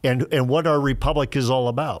and what our republic is all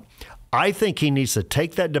about. I think he needs to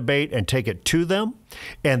take that debate and take it to them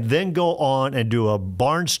and then go on and do a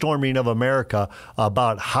barnstorming of America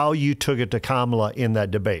about how you took it to Kamala in that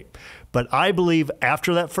debate. But I believe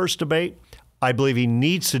after that first debate, I believe he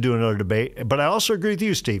needs to do another debate. But I also agree with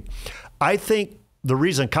you, Steve. I think the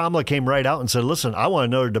reason Kamala came right out and said, listen, I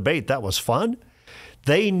want another debate, that was fun.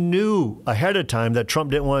 They knew ahead of time that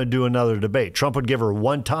Trump didn't want to do another debate. Trump would give her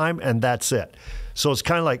one time and that's it. So it's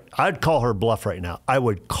kind of like, I'd call her bluff right now. I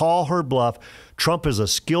would call her bluff. Trump is a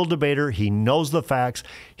skilled debater. He knows the facts.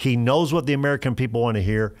 He knows what the American people want to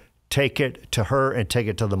hear. Take it to her and take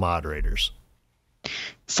it to the moderators.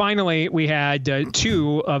 Finally, we had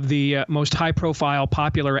 2 of the most high-profile,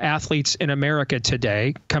 popular athletes in America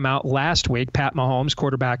today come out last week. Pat Mahomes,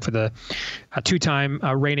 quarterback for the 2-time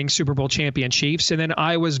reigning Super Bowl champion Chiefs, and then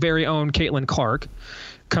Iowa's very own Caitlin Clark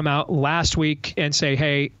come out last week and say,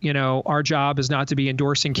 hey, our job is not to be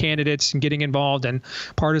endorsing candidates and getting involved in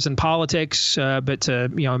partisan politics, but to,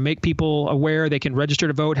 make people aware they can register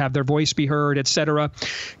to vote, have their voice be heard, et cetera.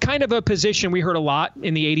 Kind of a position we heard a lot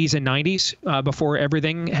in the 80s and 90s before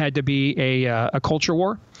everything had to be a culture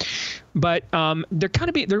war. But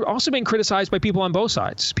they're also being criticized by people on both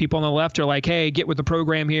sides. People on the left are like, hey, get with the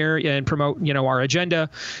program here and promote, our agenda.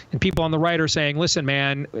 And people on the right are saying, listen,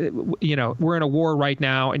 man, we're in a war right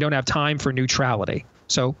now and don't have time for neutrality.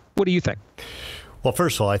 So what do you think? Well,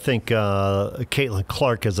 first of all, I think Caitlin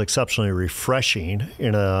Clark is exceptionally refreshing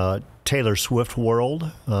in a Taylor Swift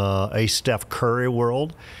world, a Steph Curry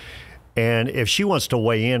world. And if she wants to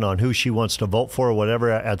weigh in on who she wants to vote for or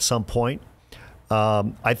whatever at some point,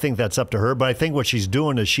 I think that's up to her. But I think what she's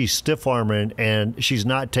doing is she's stiff-arming and she's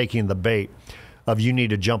not taking the bait of you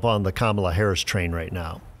need to jump on the Kamala Harris train right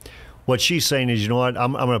now. What she's saying is, you know what,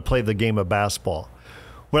 I'm going to play the game of basketball.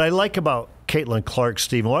 What I like about Caitlin Clark,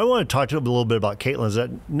 Stephen, what I want to talk to you a little bit about Caitlin is that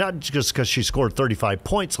not just because she scored 35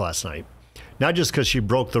 points last night, not just because she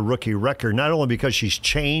broke the rookie record, not only because she's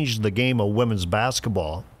changed the game of women's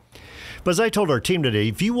basketball, but as I told our team today,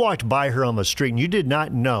 if you walked by her on the street and you did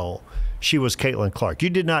not know she was Caitlin Clark,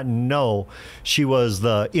 you did not know she was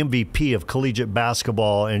the MVP of collegiate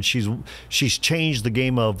basketball and she's changed the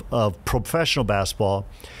game of professional basketball,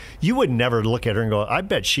 you would never look at her and go, I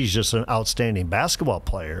bet she's just an outstanding basketball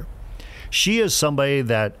player. She is somebody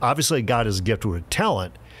that obviously God has gifted with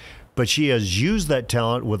talent, but she has used that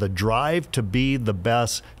talent with a drive to be the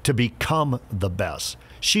best, to become the best.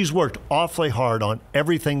 She's worked awfully hard on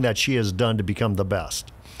everything that she has done to become the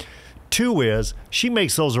best. 2 is she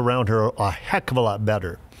makes those around her a heck of a lot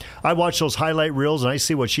better. I watch those highlight reels and I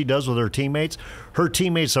see what she does with her teammates. Her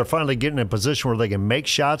teammates are finally getting in a position where they can make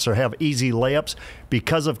shots or have easy layups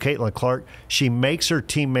because of Caitlin Clark. She makes her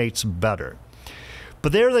teammates better.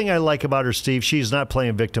 But the other thing I like about her, Steve, she's not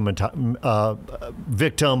playing victim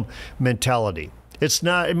mentality. It's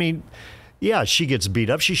not, I mean, yeah, she gets beat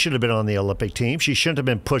up. She should have been on the Olympic team. She shouldn't have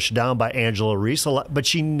been pushed down by Angela Reese, but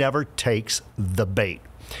she never takes the bait.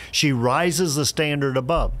 She rises the standard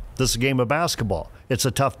above. This is a game of basketball. It's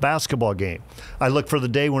a tough basketball game. I look for the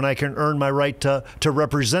day when I can earn my right to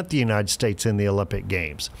represent the United States in the Olympic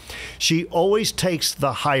Games. She always takes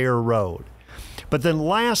the higher road. But then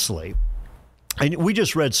lastly, and we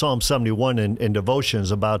just read Psalm 71 in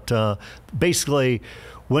devotions about basically,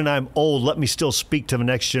 when I'm old, let me still speak to the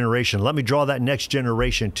next generation. Let me draw that next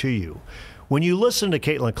generation to you. When you listen to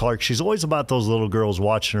Caitlin Clark, she's always about those little girls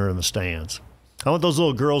watching her in the stands. I want those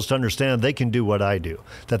little girls to understand they can do what I do,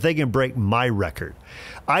 that they can break my record.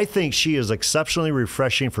 I think she is exceptionally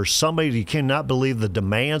refreshing for somebody who cannot believe the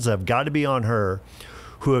demands that have got to be on her,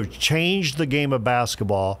 who have changed the game of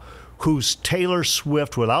basketball, who's Taylor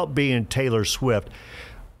Swift without being Taylor Swift.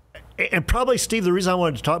 And probably, Steve, the reason I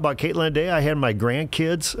wanted to talk about Caitlin today, I had my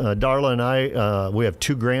grandkids, Darla and I, we have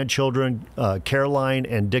 2 grandchildren, Caroline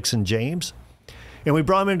and Dixon James, and we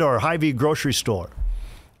brought them into our Hy-Vee grocery store.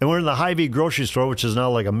 And we're in the Hy-Vee grocery store, which is now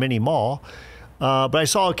like a mini mall. But I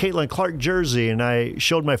saw a Caitlin Clark jersey, and I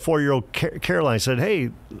showed my 4-year-old Caroline. I said, hey,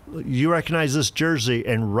 you recognize this jersey?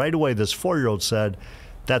 And right away, this 4-year-old said,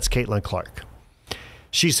 that's Caitlin Clark.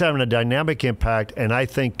 She's having a dynamic impact, and I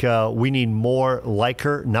think we need more like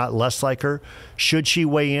her, not less like her. Should she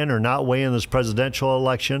weigh in or not weigh in this presidential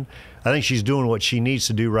election? I think she's doing what she needs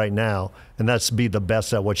to do right now, and that's be the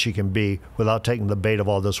best at what she can be without taking the bait of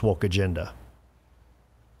all this woke agenda.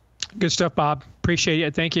 Good stuff, Bob. Appreciate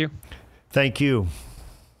it. Thank you. Thank you.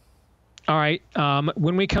 All right.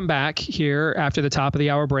 When we come back here after the top of the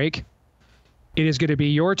hour break, it is going to be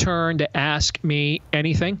your turn to ask me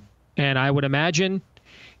anything. And I would imagine,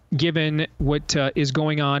 given what is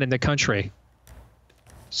going on in the country,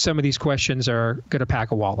 some of these questions are going to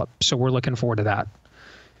pack a wallop. So we're looking forward to that.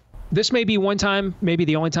 This may be one time, maybe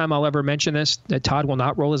the only time I'll ever mention this, that Todd will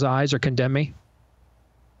not roll his eyes or condemn me.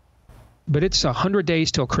 But it's 100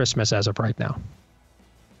 days till Christmas as of right now.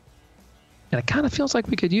 And it kind of feels like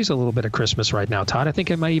we could use a little bit of Christmas right now, Todd. I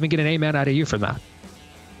think I might even get an amen out of you from that.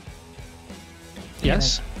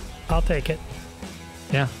 Yes? Yeah, I'll take it.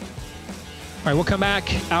 Yeah. All right, we'll come back.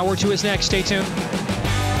 Hour 2 is next. Stay tuned.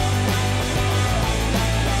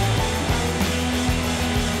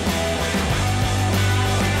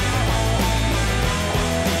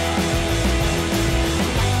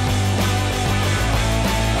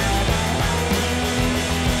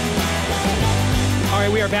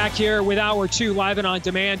 We are back here with Hour 2 live and on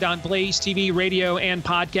demand on Blaze TV, radio, and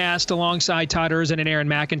podcast alongside Todd Erzin and Aaron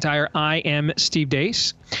McIntyre. I am Steve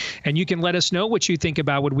Deace, and you can let us know what you think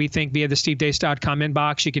about what we think via the stevedeace.com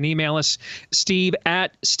inbox. You can email us,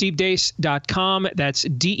 steve@stevedeace.com. That's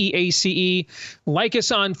DEACE. Like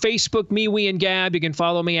us on Facebook, me, we, and Gab. You can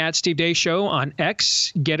follow me at Steve Deace Show on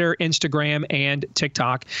X, Getter, Instagram, and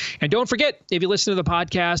TikTok. And don't forget, if you listen to the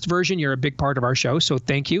podcast version, you're a big part of our show, so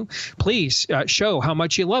thank you. Please show how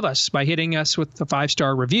much you love us by hitting us with a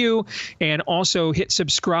 5-star review, and also hit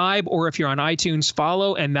subscribe, or if you're on iTunes,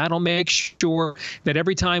 follow, and that'll make sure that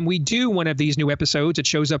every time we do one of these new episodes, it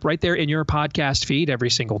shows up right there in your podcast feed every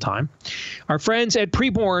single time. Our friends at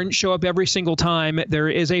Preborn show up every single time there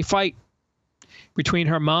is a fight between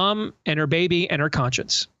her mom and her baby and her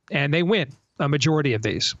conscience, and they win a majority of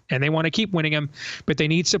these, and they want to keep winning them, but they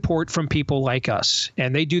need support from people like us.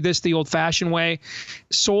 And they do this the old-fashioned way,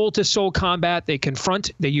 soul-to-soul combat. They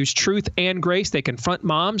confront, they use truth and grace. They confront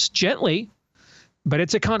moms gently, but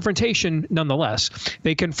it's a confrontation nonetheless.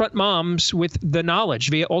 They confront moms with the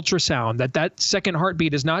knowledge via ultrasound that that second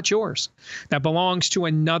heartbeat is not yours. That belongs to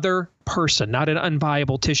another person, not an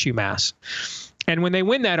unviable tissue mass. And when they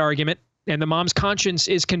win that argument, and the mom's conscience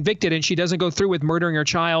is convicted and she doesn't go through with murdering her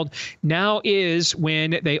child, now is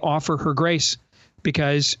when they offer her grace,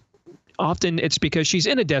 because often it's because she's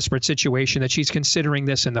in a desperate situation that she's considering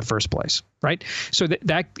this in the first place, right? So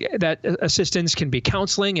that assistance can be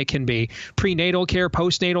counseling, it can be prenatal care,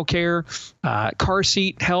 postnatal care, car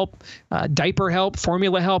seat help, diaper help,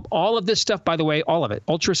 formula help, all of this stuff, by the way, all of it,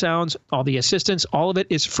 ultrasounds, all the assistance, all of it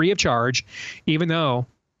is free of charge, even though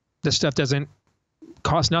the stuff doesn't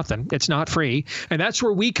cost nothing. It's not free. And that's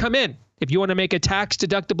where we come in. If you want to make a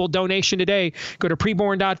tax-deductible donation today, go to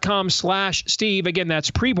preborn.com/Steve. Again, that's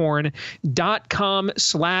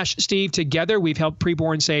preborn.com/Steve. Together, we've helped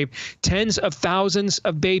Preborn save tens of thousands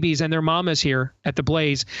of babies and their mamas here at the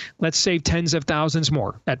Blaze. Let's save tens of thousands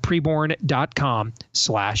more at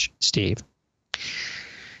preborn.com/Steve.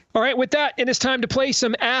 All right, with that, it is time to play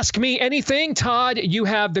some Ask Me Anything. Todd, you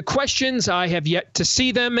have the questions. I have yet to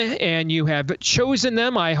see them, and you have chosen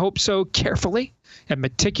them, I hope so, carefully and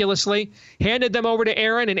meticulously. Handed them over to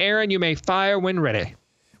Aaron, and Aaron, you may fire when ready.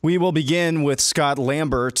 We will begin with Scott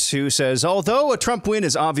Lambert, who says, although a Trump win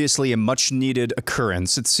is obviously a much-needed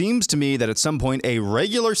occurrence, it seems to me that at some point a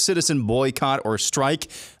regular citizen boycott or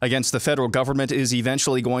strike against the federal government is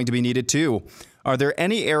eventually going to be needed too. Are there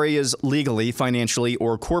any areas legally, financially,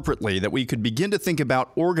 or corporately that we could begin to think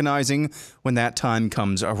about organizing when that time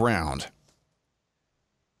comes around?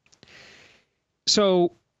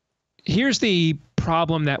 So here's the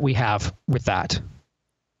problem that we have with that.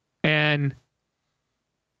 And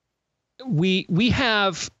we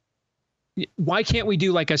have, why can't we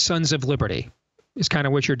do like a Sons of Liberty is kind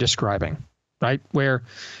of what you're describing, right? Where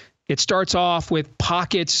it starts off with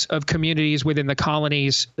pockets of communities within the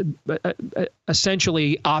colonies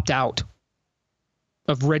essentially opt out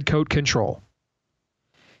of redcoat control.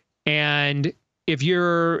 And if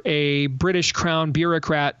you're a British Crown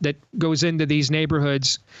bureaucrat that goes into these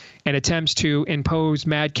neighborhoods and attempts to impose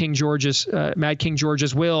Mad King George's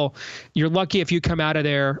will, you're lucky if you come out of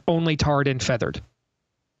there only tarred and feathered.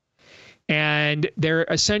 And they're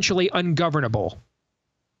essentially ungovernable.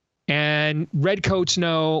 And redcoats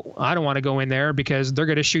know, I don't want to go in there because they're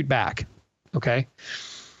going to shoot back. Okay.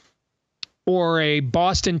 Or a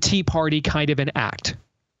Boston Tea Party kind of an act.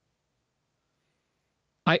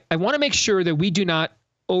 I want to make sure that we do not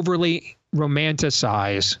overly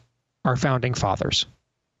romanticize our founding fathers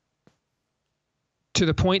to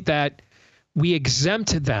the point that we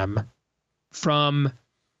exempt them from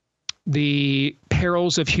the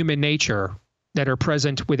perils of human nature that are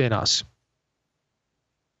present within us.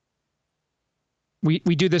 We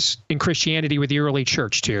do this in Christianity with the early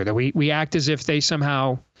church too, that we act as if they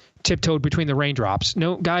somehow tiptoed between the raindrops.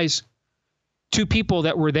 No, guys, two people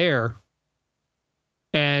that were there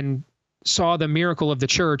and saw the miracle of the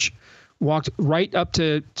church walked right up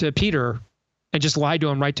to Peter and just lied to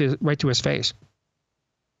him right to his face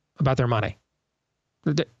about their money.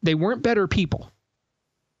 They weren't better people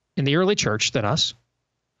in the early church than us.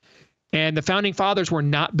 And the founding fathers were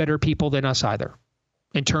not better people than us either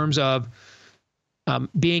in terms of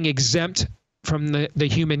being exempt from the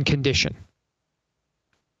human condition.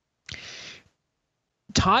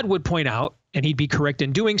 Todd would point out, and he'd be correct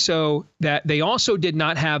in doing so, that they also did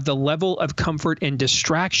not have the level of comfort and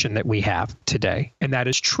distraction that we have today. And that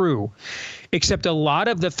is true, except a lot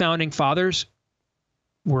of the founding fathers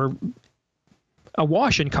were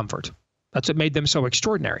awash in comfort. That's what made them so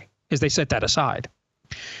extraordinary, is they set that aside.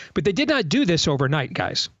 But they did not do this overnight,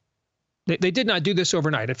 guys. They did not do this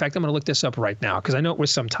overnight. In fact, I'm going to look this up right now because I know it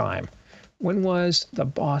was some time. When was the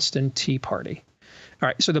Boston Tea Party? All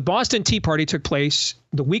right, so the Boston Tea Party took place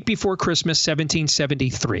the week before Christmas,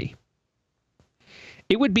 1773.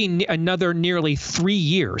 It would be another nearly 3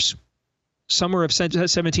 years, summer of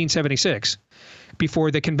 1776, before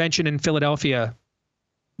the convention in Philadelphia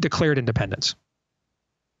declared independence.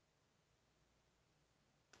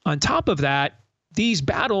 On top of that, these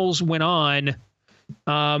battles went on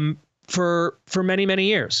for many, many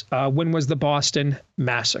years. When was the Boston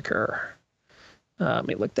Massacre? Let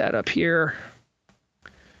me look that up here.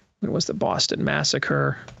 When was the Boston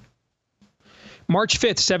Massacre? March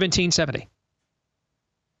 5th, 1770.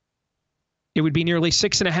 It would be nearly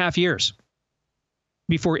 6.5 years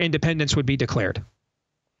before independence would be declared.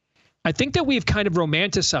 I think that we've kind of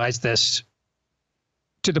romanticized this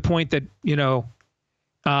to the point that,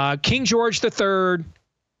 King George III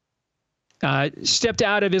stepped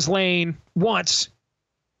out of his lane once,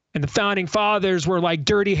 and the founding fathers were like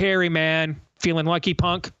Dirty Harry, man, feeling lucky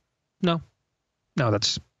punk. No,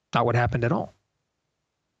 that's not what happened at all.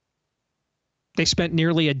 They spent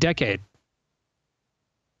nearly a decade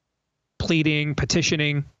pleading,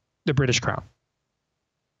 petitioning the British Crown,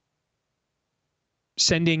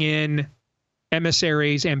 sending in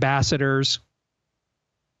emissaries, ambassadors.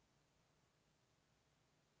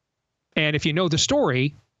 And if you know the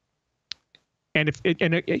story,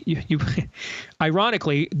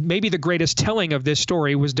 ironically, maybe the greatest telling of this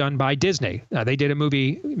story was done by Disney. They did a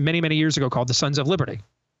movie many, many years ago called The Sons of Liberty.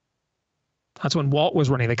 That's when Walt was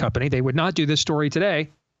running the company. They would not do this story today.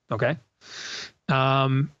 Okay.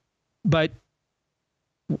 But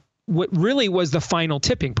what really was the final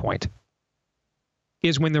tipping point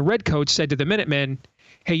is when the Redcoats said to the Minutemen,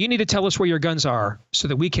 hey, you need to tell us where your guns are so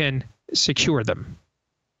that we can secure them.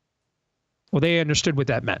 Well, they understood what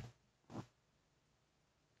that meant.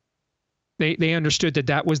 They understood that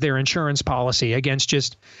that was their insurance policy against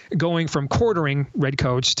just going from quartering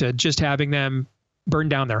Redcoats to just having them burn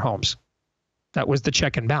down their homes. That was the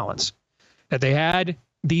check and balance. That they had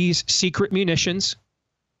these secret munitions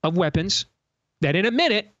of weapons that in a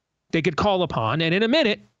minute they could call upon, and in a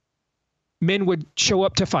minute men would show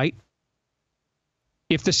up to fight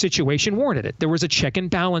if the situation warranted it. There was a check and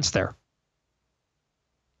balance there.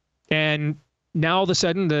 And now all of a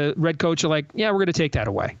sudden the Redcoats are like, yeah, we're going to take that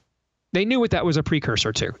away. They knew what that was a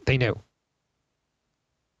precursor to. They knew.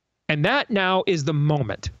 And that now is the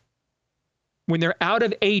moment when they're out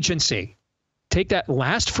of agency. Take that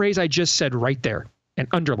last phrase I just said right there and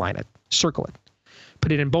underline it, circle it,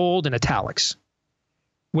 put it in bold and italics.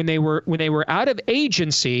 When they were out of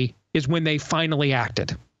agency is when they finally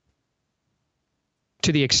acted,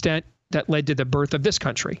 to the extent that led to the birth of this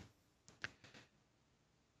country.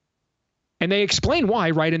 And they explain why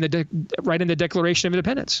right in the Declaration of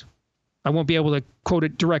Independence. I won't be able to quote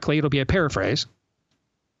it directly. It'll be a paraphrase.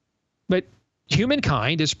 But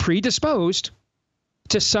humankind is predisposed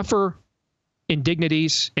to suffer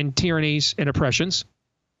indignities and tyrannies and oppressions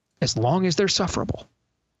as long as they're sufferable.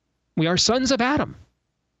 We are sons of Adam.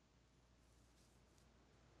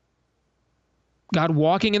 God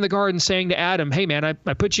walking in the garden saying to Adam, hey, man,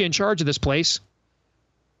 I put you in charge of this place.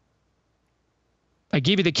 I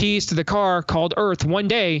give you the keys to the car called Earth. One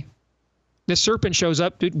day, this serpent shows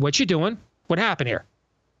up. Dude, what you doing? What happened here?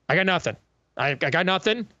 I got nothing. I got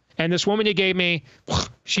nothing. And this woman you gave me,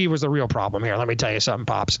 she was the real problem here. Let me tell you something,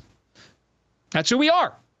 Pops. That's who we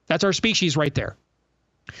are. That's our species right there.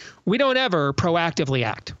 We don't ever proactively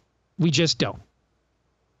act. We just don't.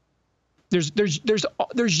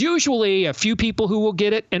 There's usually a few people who will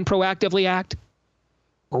get it and proactively act,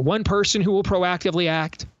 or one person who will proactively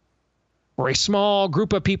act, or a small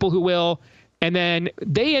group of people who will, and then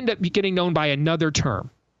they end up getting known by another term.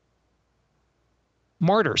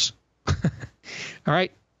 Martyrs. All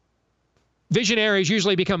right? Visionaries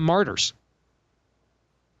usually become martyrs.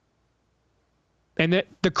 And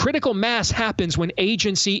the critical mass happens when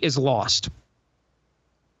agency is lost.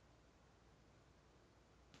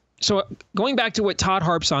 So going back to what Todd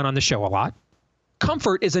harps on the show a lot,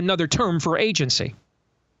 comfort is another term for agency.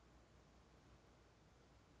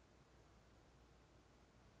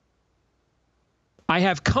 I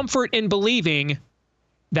have comfort in believing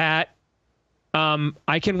that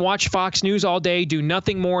I can watch Fox News all day, do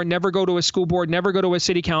nothing more, never go to a school board, never go to a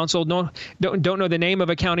city council, don't know the name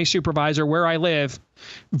of a county supervisor where I live,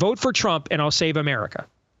 vote for Trump, and I'll save America.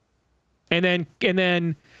 And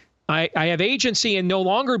then I have agency in no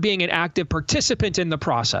longer being an active participant in the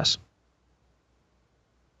process.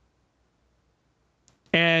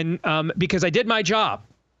 And because I did my job.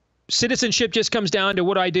 Citizenship just comes down to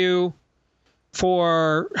what I do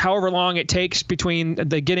for however long it takes between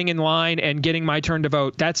the getting in line and getting my turn to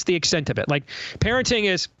vote. That's the extent of it. Like parenting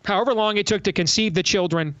is however long it took to conceive the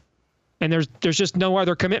children, and there's just no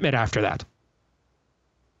other commitment after that.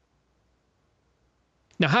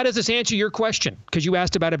 Now, how does this answer your question? Because you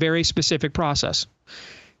asked about a very specific process.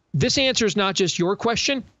 This answers not just your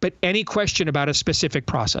question, but any question about a specific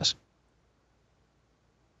process.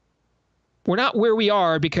 We're not where we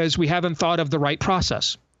are because we haven't thought of the right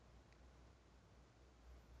process.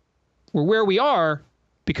 We're where we are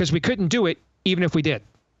because we couldn't do it even if we did.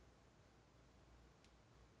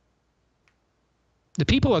 The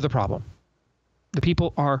people are the problem. The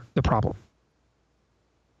people are the problem.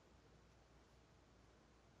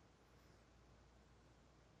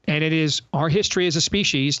 And it is our history as a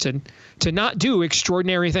species to not do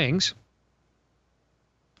extraordinary things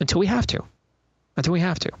until we have to. Until we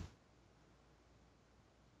have to.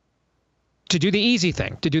 To do the easy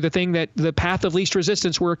thing, to do the thing that the path of least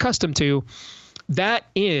resistance we're accustomed to, that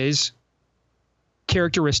is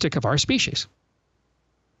characteristic of our species.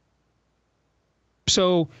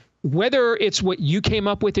 So whether it's what you came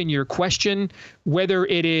up with in your question, whether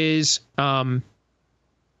it is a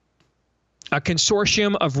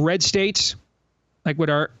consortium of red states, like what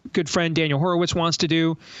our good friend Daniel Horowitz wants to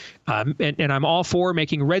do, and I'm all for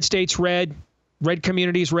making red states red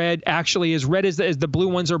communities red, actually as red as the blue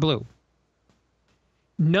ones are blue.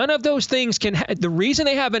 None of those things can, the reason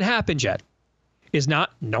they haven't happened yet is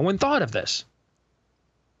not no one thought of this.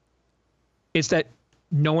 It's that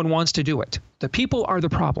no one wants to do it. The people are the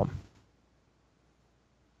problem.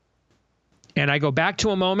 And I go back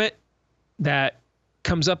to a moment that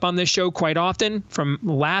comes up on this show quite often from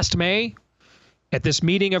last May At this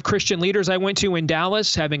meeting of Christian leaders I went to in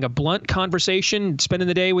Dallas, having a blunt conversation, spending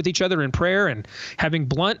the day with each other in prayer and having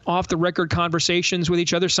blunt off-the-record conversations with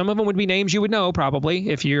each other. Some of them would be names you would know probably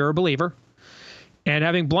if you're a believer. And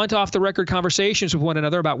having blunt off-the-record conversations with one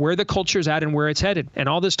another about where the culture's at and where it's headed, and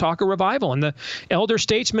all this talk of revival. And the elder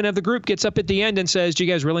statesman of the group gets up at the end and says, do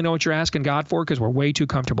you guys really know what you're asking God for? Because we're way too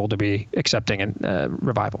comfortable to be accepting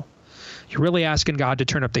revival. You're really asking God to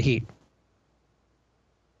turn up the heat.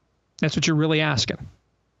 That's what you're really asking.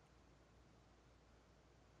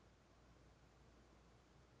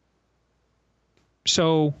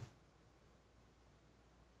 So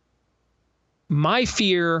my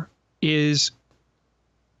fear is,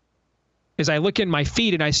 as I look in my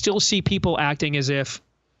feed and I still see people acting as if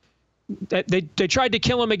they tried to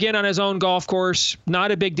kill him again on his own golf course. Not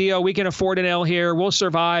a big deal. We can afford an L here. We'll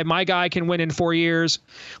survive. My guy can win in 4 years.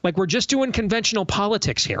 Like, we're just doing conventional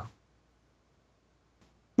politics here,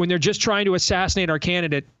 when they're just trying to assassinate our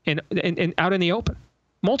candidate and out in the open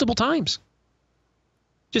multiple times.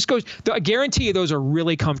 Just goes, I guarantee you those are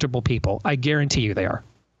really comfortable people. I guarantee you they are.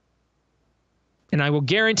 And I will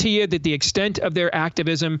guarantee you that the extent of their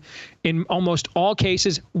activism in almost all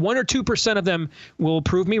cases, 1 or 2% of them will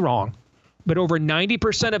prove me wrong. But over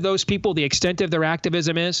 90% of those people, the extent of their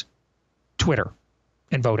activism is Twitter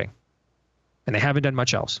and voting. And they haven't done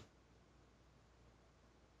much else.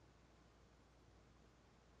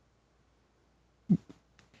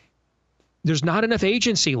 There's not enough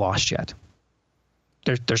agency lost yet.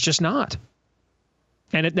 There's just not.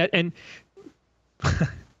 And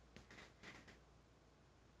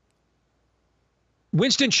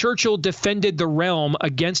Winston Churchill defended the realm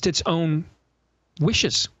against its own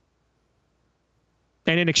wishes.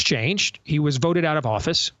 And in exchange, he was voted out of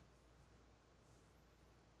office.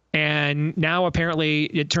 And now apparently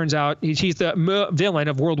it turns out he's the villain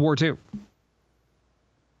of World War II.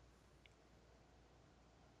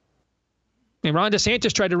 And Ron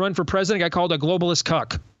DeSantis tried to run for president, got called a globalist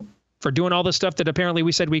cuck for doing all the stuff that apparently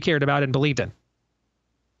we said we cared about and believed in.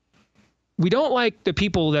 We don't like the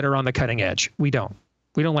people that are on the cutting edge. We don't.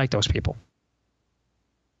 We don't like those people.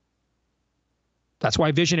 That's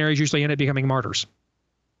why visionaries usually end up becoming martyrs.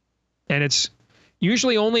 And it's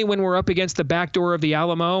usually only when we're up against the back door of the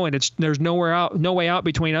Alamo and there's no way out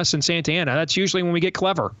between us and Santa Ana. That's usually when we get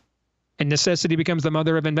clever and necessity becomes the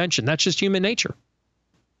mother of invention. That's just human nature.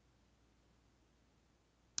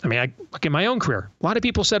 I mean, I look at my own career. A lot of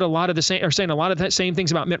people said saying a lot of the same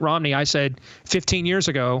things about Mitt Romney I said 15 years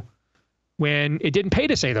ago, when it didn't pay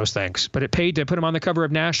to say those things, but it paid to put him on the cover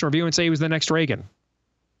of National Review and say he was the next Reagan.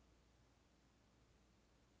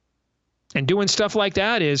 And doing stuff like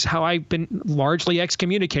that is how I've been largely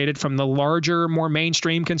excommunicated from the larger, more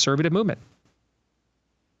mainstream conservative movement.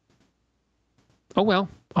 Oh, well,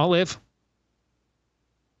 I'll live.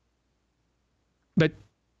 But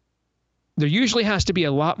there usually has to be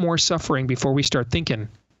a lot more suffering before we start thinking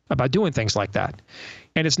about doing things like that.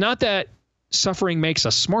 And it's not that suffering makes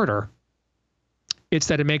us smarter. It's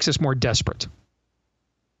that it makes us more desperate.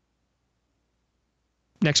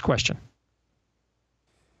 Next question.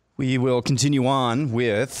 We will continue on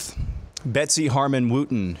with Betsy Harmon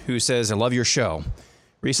Wooten, who says, I love your show.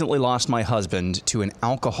 Recently lost my husband to an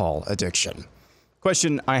alcohol addiction.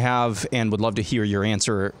 Question I have and would love to hear your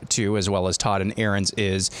answer to, as well as Todd and Aaron's,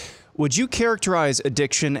 is, would you characterize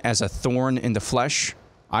addiction as a thorn in the flesh?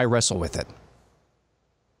 I wrestle with it.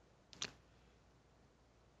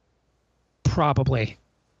 Probably,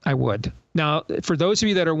 I would. Now, for those of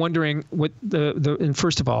you that are wondering what and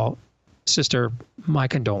first of all, sister, my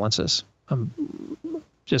condolences.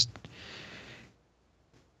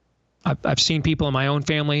 I've seen people in my own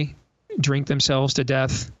family drink themselves to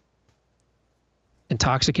death,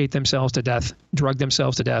 intoxicate themselves to death, drug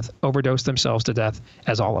themselves to death, overdose themselves to death,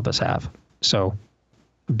 as all of us have. So,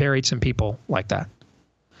 buried some people like that.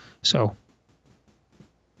 So,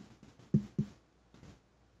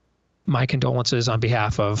 my condolences on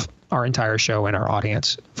behalf of our entire show and our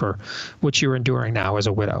audience for what you're enduring now as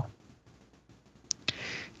a widow.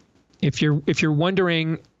 If you're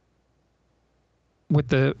wondering what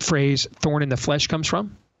the phrase "thorn in the flesh" comes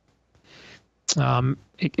from,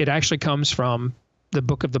 it actually comes from the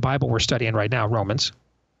book of the Bible we're studying right now, Romans.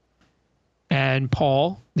 And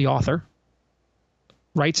Paul, the author,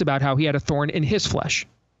 writes about how he had a thorn in his flesh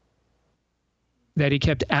that he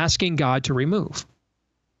kept asking God to remove.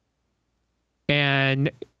 And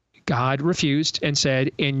God refused and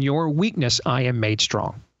said, in your weakness, I am made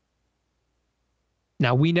strong.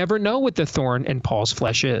 Now, we never know what the thorn in Paul's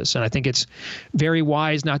flesh is. And I think it's very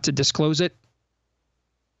wise not to disclose it.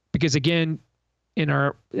 Because again, in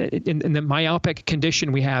the myopic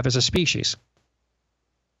condition we have as a species,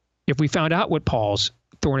 If we found out what Paul's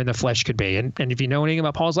thorn in the flesh could be, and if you know anything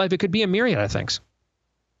about Paul's life, it could be a myriad of things.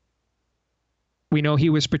 We know he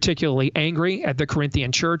was particularly angry at the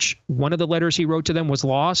Corinthian church. One of the letters he wrote to them was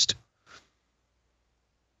lost.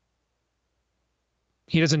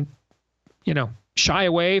 He doesn't, shy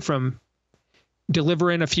away from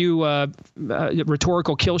delivering a few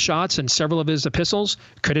rhetorical kill shots in several of his epistles.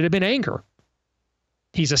 Could it have been anger?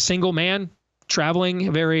 He's a single man traveling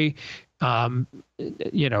a very,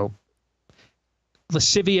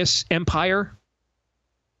 lascivious empire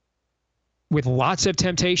with lots of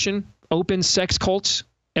temptation, open sex cults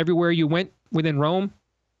everywhere you went within Rome.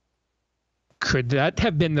 Could that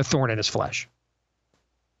have been the thorn in his flesh?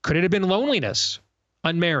 Could it have been loneliness,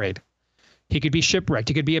 unmarried? He could be shipwrecked.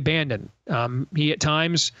 He could be abandoned. He at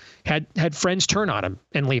times had friends turn on him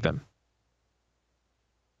and leave him.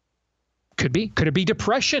 Could be. Could it be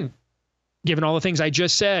depression, given all the things I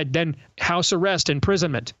just said? Then house arrest,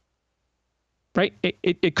 imprisonment. Right?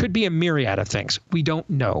 It could be a myriad of things. We don't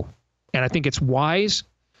know. And I think it's wise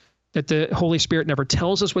that the Holy Spirit never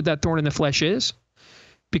tells us what that thorn in the flesh is,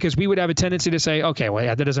 because we would have a tendency to say, okay, well,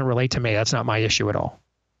 yeah, that doesn't relate to me. That's not my issue at all.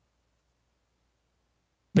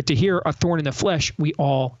 But to hear a thorn in the flesh, we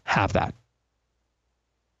all have that.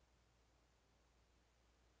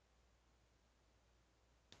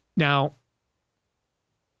 Now,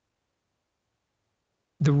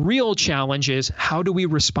 the real challenge is, how do we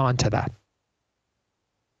respond to that?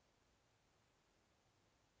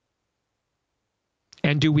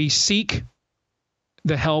 And do we seek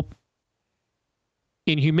the help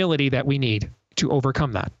in humility that we need to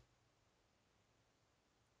overcome that?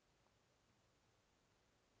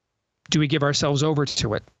 Do we give ourselves over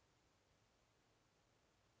to it?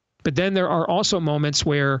 But then there are also moments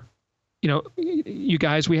where, you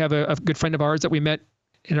guys, we have a good friend of ours that we met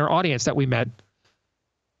in our audience that we met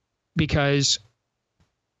because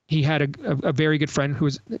he had a very good friend who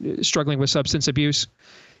was struggling with substance abuse,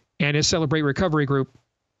 and his Celebrate Recovery group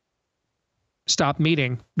stopped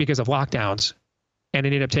meeting because of lockdowns and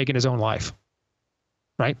ended up taking his own life.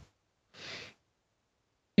 Right?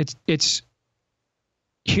 It's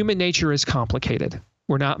human nature is complicated.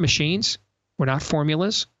 We're not machines. We're not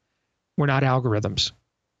formulas. We're not algorithms.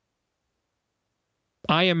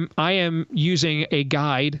 I am using a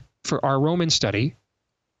guide for our Roman study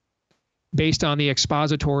based on the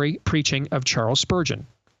expository preaching of Charles Spurgeon.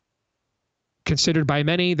 Considered by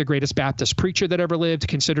many the greatest Baptist preacher that ever lived,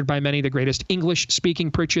 considered by many the greatest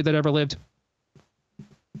English-speaking preacher that ever lived.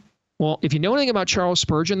 Well, if you know anything about Charles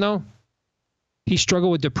Spurgeon, though, he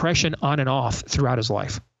struggled with depression on and off throughout his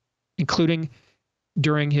life, including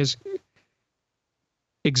during his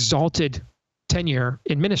exalted tenure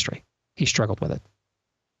in ministry. He struggled with it.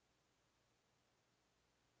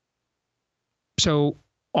 So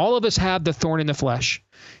all of us have the thorn in the flesh.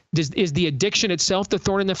 Is the addiction itself the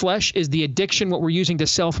thorn in the flesh? Is the addiction what we're using to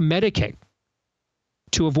self-medicate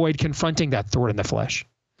to avoid confronting that thorn in the flesh?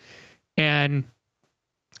 And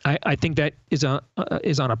I think that is on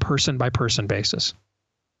a person-by-person basis.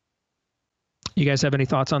 You guys have any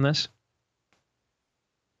thoughts on this?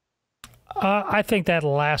 I think that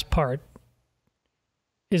last part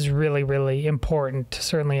is really, really important,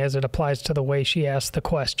 certainly as it applies to the way she asked the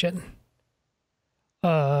question.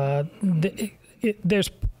 There's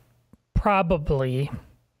probably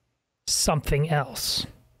something else,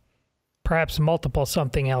 perhaps multiple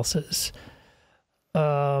something else's,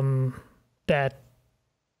 that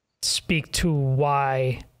speak to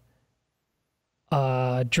why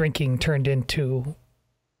drinking turned into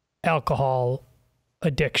alcohol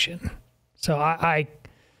addiction. So I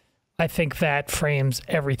think that frames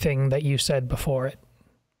everything that you said before it.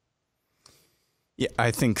 Yeah,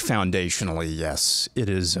 I think foundationally, yes, it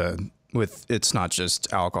is. It's not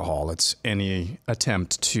just alcohol; it's any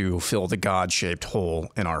attempt to fill the God-shaped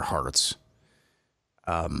hole in our hearts.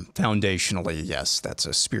 Foundationally, yes, that's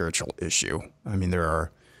a spiritual issue. I mean, there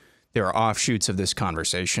are offshoots of this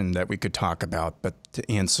conversation that we could talk about, but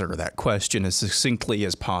to answer that question as succinctly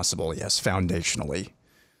as possible, yes, foundationally,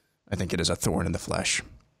 I think it is a thorn in the flesh.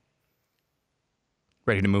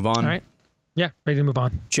 Ready to move on? All right. Yeah, ready to move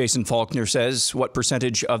on. Jason Faulkner says, what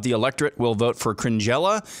percentage of the electorate will vote for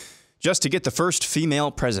Cringella just to get the first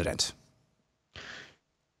female president?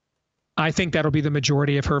 I think that'll be the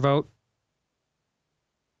majority of her vote.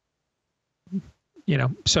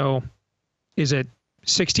 So is it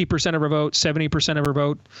 60% of her vote, 70% of her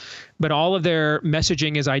vote? But all of their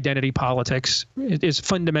messaging is identity politics. It is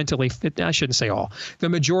fundamentally, I shouldn't say all. The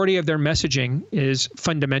majority of their messaging is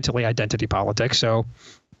fundamentally identity politics. So,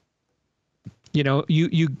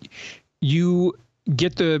 you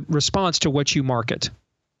get the response to what you market.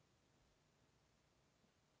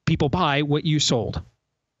 people buy what you sold.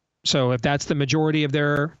 So if that's the majority of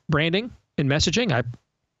their branding and messaging,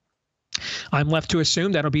 I'm left to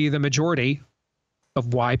assume that'll be the majority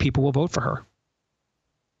of why people will vote for her.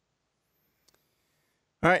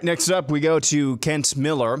 All right, next up, we go to Kent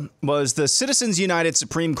Miller. Was the Citizens United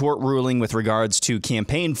Supreme Court ruling with regards to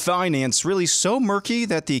campaign finance really so murky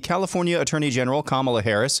that the California Attorney General, Kamala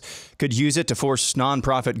Harris, could use it to force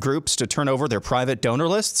nonprofit groups to turn over their private donor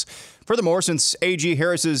lists? Furthermore, since AG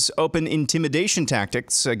Harris's open intimidation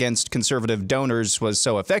tactics against conservative donors was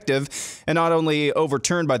so effective and not only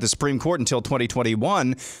overturned by the Supreme Court until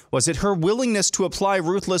 2021, was it her willingness to apply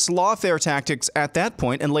ruthless lawfare tactics at that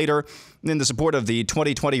point and later in the support of the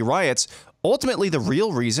 2020 riots ultimately the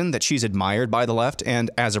real reason that she's admired by the left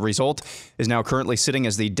and, as a result, is now currently sitting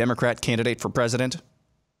as the Democrat candidate for president?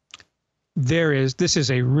 This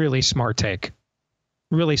is a really smart take.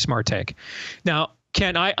 Really smart take. Now,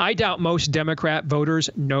 Ken, I doubt most Democrat voters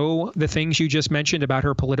know the things you just mentioned about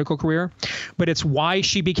her political career, but it's why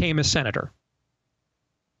she became a senator.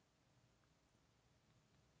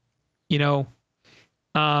 You know,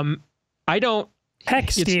 I don't.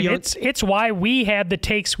 Heck, Steve, it's why we had the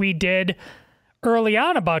takes we did early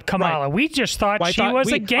on about Kamala. Right. We just thought she was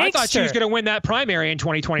a gangster. I thought she was going to win that primary in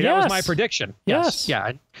 2020. Yes. That was my prediction. Yes.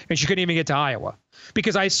 Yeah. And she couldn't even get to Iowa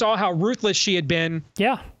because I saw how ruthless she had been.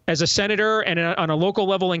 Yeah. As a senator and on a local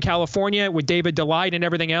level in California with David Delight and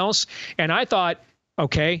everything else. And I thought,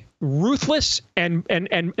 okay, ruthless and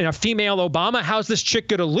a female Obama, how's this chick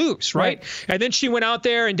going to lose, right? And then she went out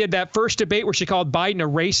there and did that first debate where she called Biden a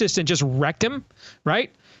racist and just wrecked him,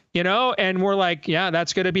 right? You know, and we're like, yeah,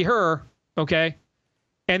 that's going to be her, okay?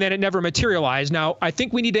 And then it never materialized. Now, I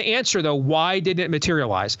think we need to answer, though, why didn't it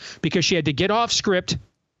materialize? Because she had to get off script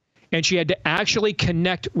and she had to actually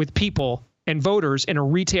connect with people and voters in a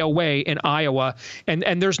retail way in Iowa. And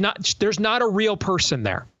there's not a real person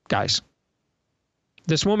there, guys.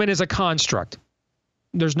 This woman is a construct.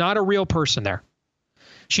 There's not a real person there.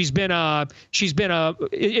 Is she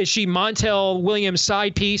Montel Williams'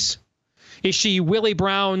 side piece? Is she Willie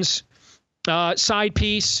Brown's side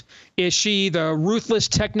piece? Is she the ruthless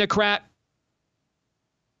technocrat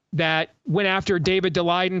that went after David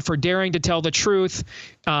Daleiden for daring to tell the truth?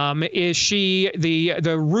 Is she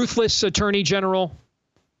the ruthless attorney general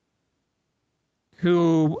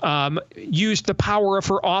who used the power of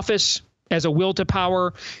her office as a will to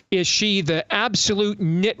power? Is she the absolute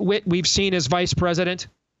nitwit we've seen as vice president?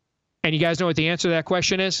 And you guys know what the answer to that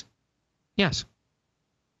question is? Yes.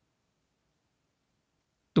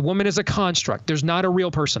 The woman is a construct. There's not a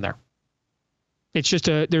real person there. It's just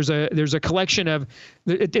there's a collection of,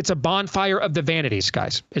 it's a bonfire of the vanities,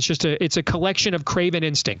 guys. It's a collection of craven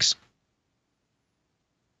instincts.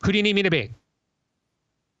 Who do you need me to be?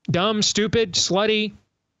 Dumb, stupid, slutty,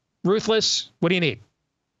 ruthless? What do you need?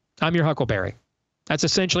 I'm your Huckleberry. That's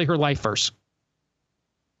essentially her life verse.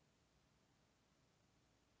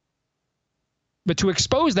 But to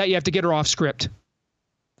expose that, you have to get her off script,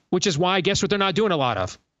 which is why, guess what they're not doing a lot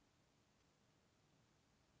of?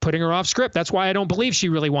 Putting her off script. That's why I don't believe she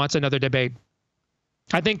really wants another debate.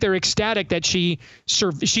 I think they're ecstatic that she,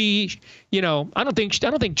 you know, I don't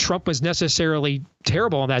think Trump was necessarily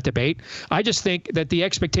terrible in that debate. I just think that the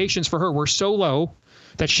expectations for her were so low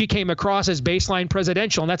that she came across as baseline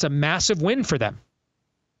presidential, and that's a massive win for them.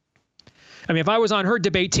 I mean, if I was on her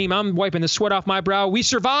debate team, I'm wiping the sweat off my brow. We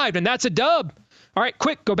survived, and that's a dub. All right,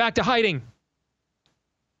 quick, go back to hiding.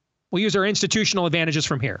 We'll use our institutional advantages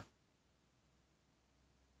from here.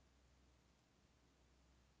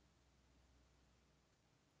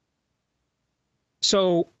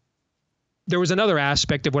 So there was another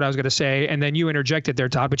aspect of what I was going to say, and then you interjected there,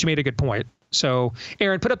 Todd, but you made a good point. So,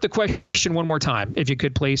 Aaron, put up the question one more time, if you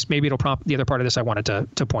could, please. Maybe it'll prompt the other part of this I wanted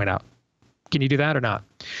to point out. Can you do that or not?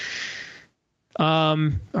 All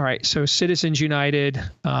right, so Citizens United,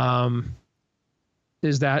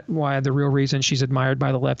 is that why the real reason she's admired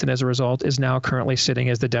by the left and as a result is now currently sitting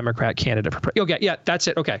as the Democrat candidate for president? Okay, yeah, that's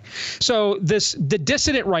it. Okay. So the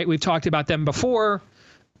dissident right, we've talked about them before,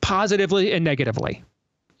 positively and negatively.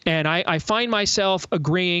 And I find myself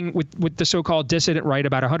agreeing with the so-called dissident right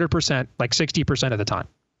about 100%, like 60% of the time.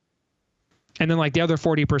 And then like the other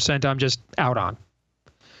 40% I'm just out on.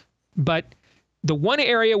 But the one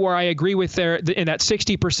area where I agree with in that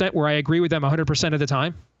 60% where I agree with them 100% of the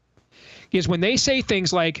time is when they say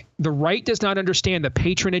things like the right does not understand the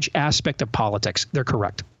patronage aspect of politics. They're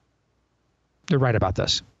correct. They're right about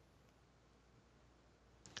this.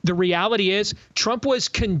 The reality is Trump was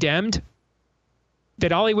condemned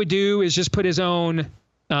that all he would do is just put his own,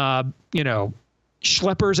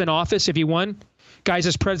 schleppers in office if he won. Guys,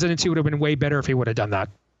 his presidency would have been way better if he would have done that.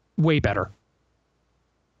 Way better.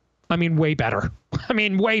 I mean, way better. I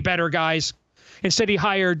mean, way better, guys. Instead, he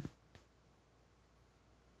hired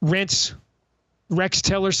Rex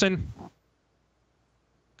Tillerson,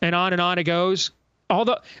 and on it goes.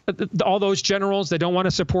 All those generals that don't want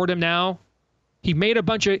to support him now. He made a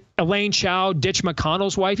bunch of Elaine Chao ditch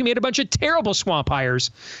McConnell's wife. He made a bunch of terrible swamp hires,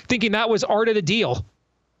 thinking that was art of the deal.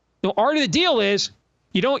 No, art of the deal is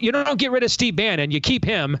you don't get rid of Steve Bannon, you keep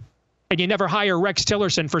him, and you never hire Rex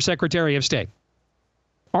Tillerson for Secretary of State.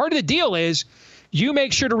 Art of the deal is you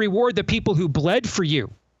make sure to reward the people who bled for you,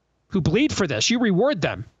 who bleed for this. You reward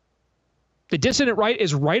them. The dissident right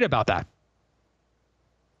is right about that.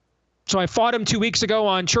 So I fought him 2 weeks ago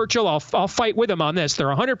on Churchill. I'll fight with him on this. They're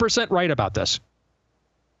 100% right about this.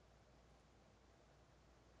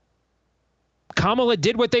 Kamala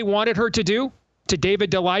did what they wanted her to do to David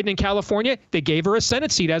Daleiden in California. They gave her a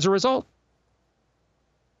Senate seat as a result.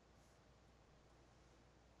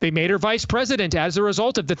 They made her vice president as a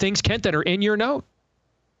result of the things, Kent, that are in your note.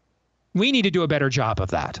 We need to do a better job of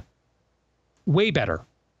that. Way better.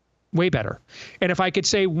 Way better. And if I could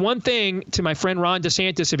say one thing to my friend Ron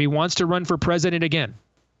DeSantis, if he wants to run for president again,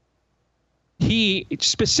 he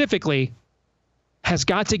specifically has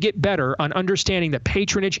got to get better on understanding the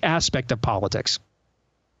patronage aspect of politics.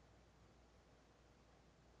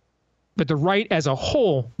 But the right as a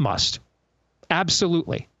whole must.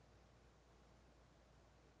 Absolutely.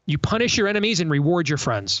 You punish your enemies and reward your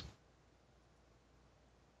friends.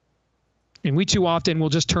 And we too often will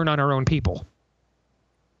just turn on our own people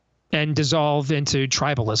and dissolve into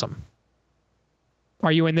tribalism.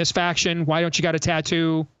 Are you in this faction? Why don't you got a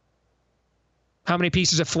tattoo? How many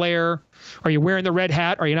pieces of flair? Are you wearing the red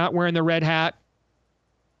hat? Are you not wearing the red hat?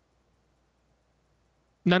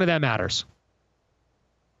 None of that matters.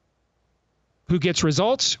 Who gets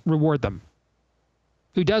results? Reward them.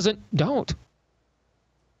 Who doesn't? Don't.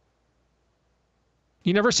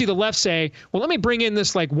 You never see the left say, well, let me bring in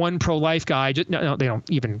this like one pro-life guy. No, they don't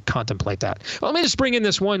even contemplate that. Well, let me just bring in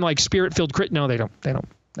this one like spirit-filled crit. No, they don't. No,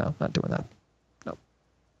 not doing that. No.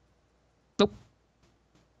 Nope.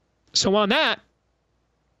 So on that,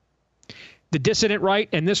 the dissident right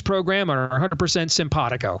and this program are 100%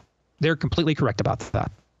 simpatico. They're completely correct about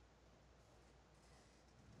that.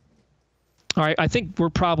 All right, I think we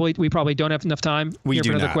probably don't have enough time. We here do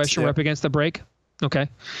for another not. question. Yep. We're up against the break. Okay.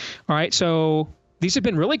 All right, so these have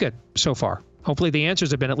been really good so far. Hopefully the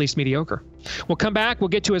answers have been at least mediocre. We'll come back. We'll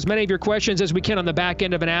get to as many of your questions as we can on the back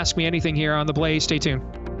end of an Ask Me Anything here on The Blaze. Stay tuned.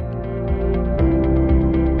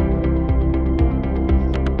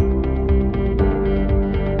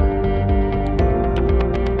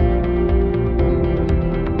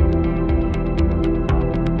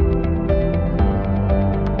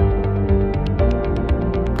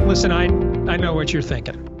 Listen, I know what you're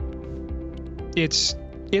thinking. It's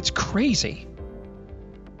crazy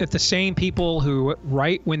that the same people who,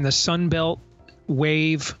 right when the Sun Belt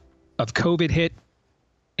wave of COVID hit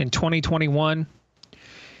in 2021,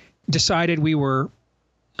 decided we were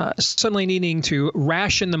suddenly needing to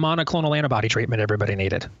ration the monoclonal antibody treatment everybody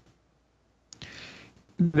needed.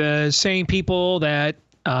 The same people that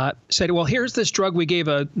said, well, here's this drug we gave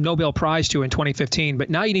a Nobel Prize to in 2015, but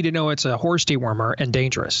now you need to know it's a horse dewormer and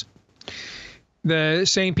dangerous. The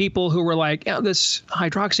same people who were like, yeah, this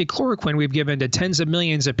hydroxychloroquine we've given to tens of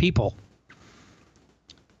millions of people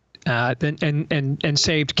and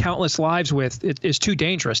saved countless lives with it is too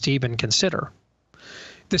dangerous to even consider.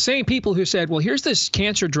 The same people who said, well, here's this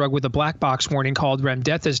cancer drug with a black box warning called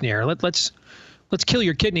remdesivir. Let's kill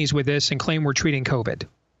your kidneys with this and claim we're treating COVID.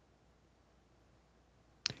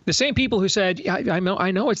 The same people who said, I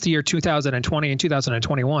know it's the year 2020 and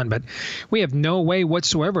 2021, but we have no way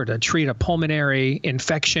whatsoever to treat a pulmonary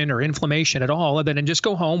infection or inflammation at all other than just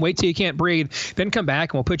go home, wait till you can't breathe, then come back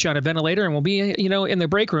and we'll put you on a ventilator and we'll be, in the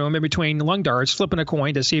break room in between lung darts flipping a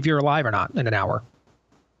coin to see if you're alive or not in an hour.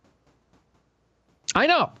 I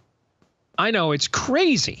know it's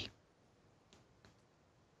crazy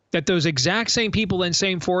that those exact same people and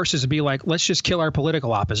same forces would be like, let's just kill our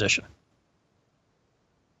political opposition.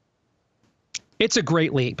 It's a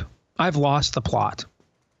great leap. I've lost the plot.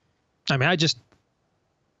 I mean,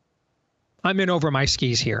 I'm in over my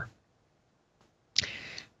skis here.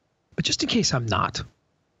 But just in case I'm not,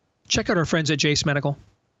 check out our friends at Jace Medical.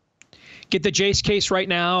 Get the Jace case right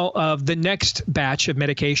now of the next batch of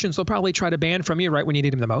medications they'll probably try to ban from you right when you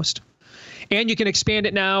need them the most. And you can expand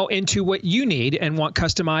it now into what you need and want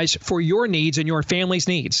customized for your needs and your family's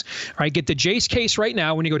needs. All right, get the Jace case right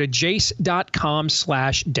now when you go to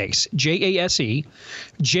jace.com/Deace. Jase.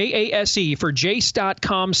 Jase for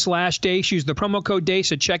jace.com/Deace. Use the promo code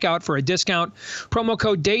Deace at checkout for a discount. Promo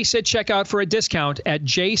code Deace at checkout for a discount at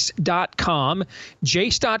jace.com.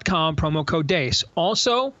 Jace.com, promo code Deace.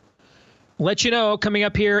 Also, let you know, coming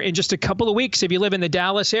up here in just a couple of weeks, if you live in the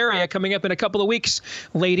Dallas area, coming up in a couple of weeks,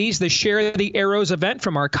 ladies, the Share the Arrows event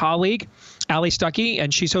from our colleague, Allie Stuckey,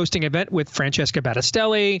 and she's hosting an event with Francesca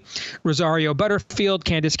Battistelli, Rosario Butterfield,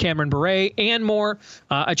 Candace Cameron Bure, and more,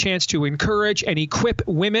 a chance to encourage and equip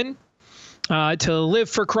women to live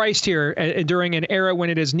for Christ here during an era when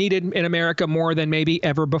it is needed in America more than maybe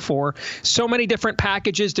ever before. So many different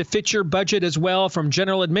packages to fit your budget as well, from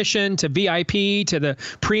general admission to VIP to the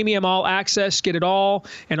premium all access. Get it all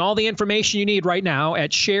and all the information you need right now at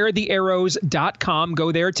sharethearrows.com.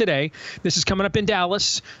 Go there today. This is coming up in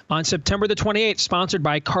Dallas on September the 28th, sponsored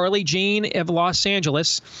by Carly Jean of Los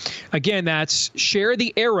Angeles. Again, that's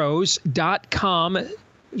sharethearrows.com.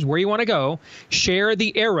 is where you want to go.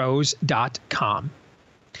 sharethearrows.com.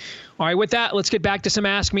 All right, with that, let's get back to some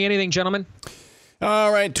Ask Me Anything, gentlemen.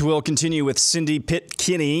 All right, we'll continue with Cindy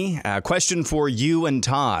Pitt-Kinney. A question for you and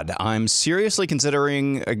Todd. I'm seriously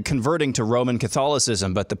considering converting to Roman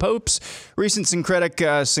Catholicism, but the Pope's recent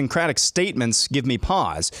syncretic statements give me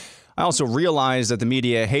pause. I also realize that the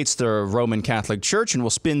media hates the Roman Catholic Church and will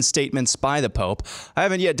spin statements by the Pope. I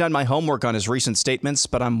haven't yet done my homework on his recent statements,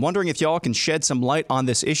 but I'm wondering if y'all can shed some light on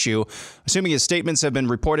this issue. Assuming his statements have been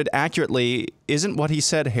reported accurately, isn't what he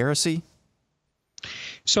said heresy?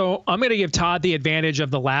 So I'm going to give Todd the advantage of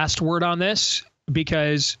the last word on this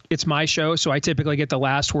because it's my show, so I typically get the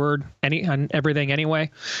last word on everything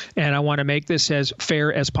anyway, and I want to make this as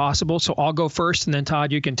fair as possible. So I'll go first, and then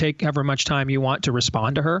Todd, you can take however much time you want to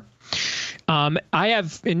respond to her. I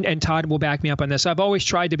have, and Todd will back me up on this, I've always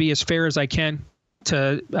tried to be as fair as I can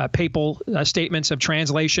to papal statements of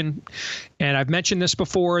translation, and I've mentioned this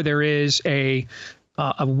before. There is a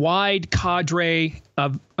wide cadre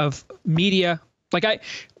of media.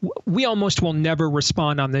 We almost will never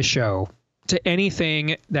respond on this show to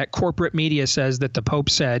anything that corporate media says that the Pope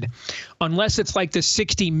said, unless it's like the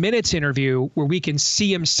 60 Minutes interview where we can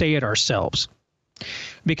see him say it ourselves.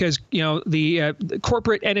 Because, the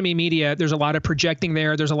corporate enemy media, there's a lot of projecting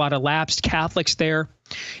there. There's a lot of lapsed Catholics there.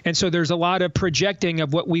 And so there's a lot of projecting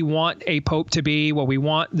of what we want a pope to be, what we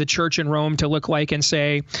want the church in Rome to look like and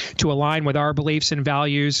say, to align with our beliefs and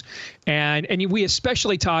values. And we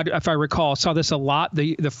especially, Todd, if I recall, saw this a lot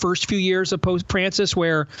the first few years of Pope Francis,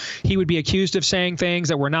 where he would be accused of saying things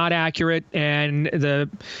that were not accurate, and the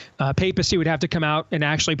papacy would have to come out and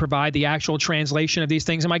actually provide the actual translation of these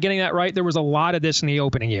things. Am I getting that right? There was a lot of this in the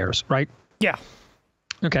opening years, right? Yeah.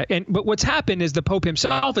 Okay. But what's happened is the Pope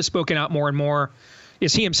himself has spoken out more and more.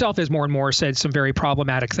 He himself has more and more said some very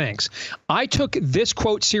problematic things. I took this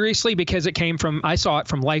quote seriously because I saw it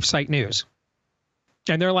from LifeSite News.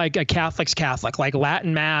 And they're like a Catholic's Catholic, like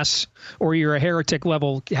Latin Mass, or you're a heretic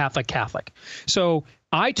level Catholic. So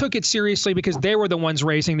I took it seriously because they were the ones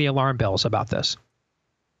raising the alarm bells about this.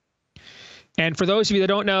 And for those of you that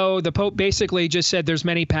don't know, the Pope basically just said there's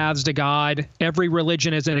many paths to God. Every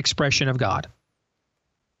religion is an expression of God.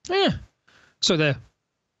 So the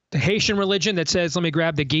Haitian religion that says, let me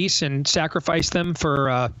grab the geese and sacrifice them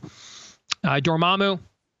for Dormammu,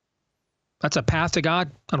 that's a path to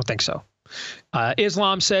God? I don't think so.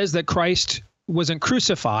 Islam says that Christ wasn't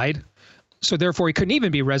crucified, so therefore he couldn't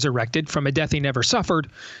even be resurrected from a death he never suffered.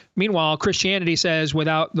 Meanwhile, Christianity says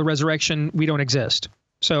without the resurrection, we don't exist.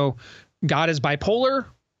 So God is bipolar.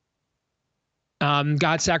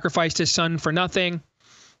 God sacrificed his son for nothing.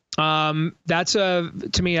 That's an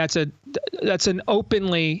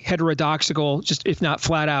openly heterodoxical, just if not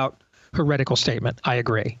flat out heretical statement. I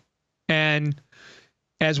agree. And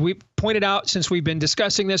as we pointed out, since we've been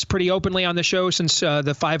discussing this pretty openly on the show since the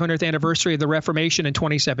 500th anniversary of the Reformation in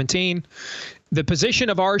 2017, the position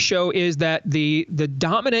of our show is that the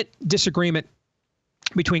dominant disagreement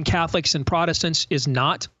between Catholics and Protestants is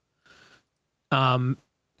not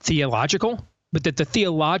theological, but that the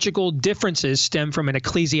theological differences stem from an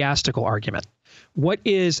ecclesiastical argument. What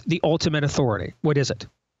is the ultimate authority? What is it?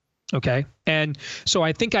 Okay. And so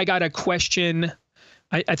I think I got a question.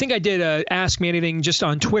 I think I did Ask Me Anything just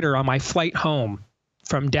on Twitter on my flight home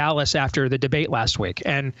from Dallas after the debate last week.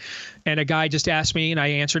 And a guy just asked me, and I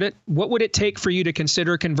answered it. What would it take for you to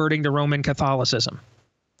consider converting to Roman Catholicism?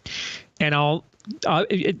 And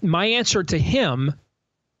my answer to him,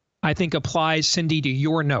 I think, applies, Cindy, to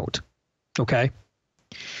your note. Okay?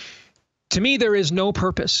 To me, there is no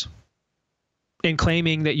purpose in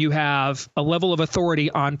claiming that you have a level of authority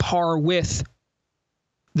on par with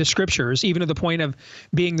the scriptures, even to the point of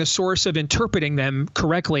being the source of interpreting them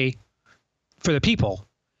correctly for the people,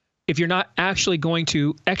 if you're not actually going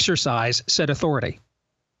to exercise said authority.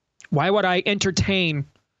 Why would I entertain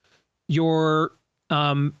your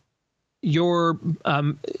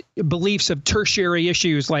beliefs of tertiary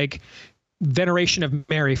issues like veneration of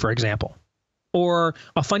Mary, for example, or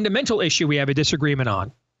a fundamental issue we have a disagreement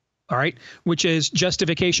on, all right, which is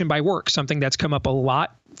justification by works, something that's come up a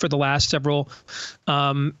lot for the last several,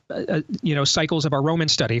 cycles of our Roman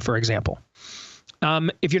study, for example.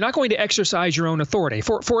 If you're not going to exercise your own authority,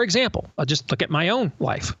 for example, I'll just look at my own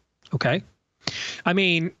life, okay? I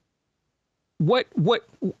mean, what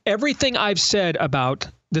everything I've said about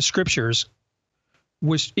the scriptures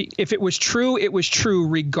was, if it was true, it was true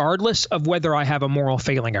regardless of whether I have a moral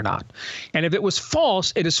failing or not. And if it was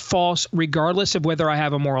false, it is false regardless of whether I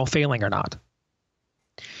have a moral failing or not.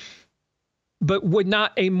 But would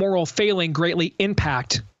not a moral failing greatly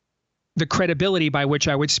impact the credibility by which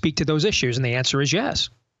I would speak to those issues? And the answer is yes.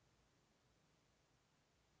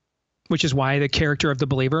 Which is why the character of the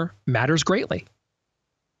believer matters greatly.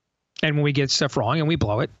 And when we get stuff wrong and we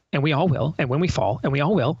blow it, and we all will, and when we fall, and we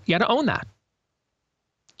all will, you got to own that.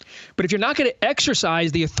 But if you're not going to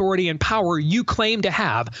exercise the authority and power you claim to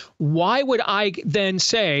have, why would I then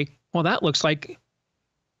say, well, that looks like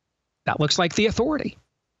the authority?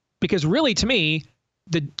 Because really, to me,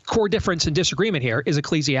 the core difference and disagreement here is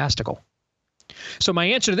ecclesiastical. So my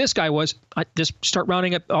answer to this guy was, I just start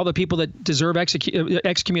rounding up all the people that deserve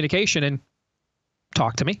excommunication and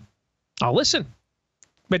talk to me. I'll listen.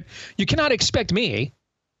 But you cannot expect me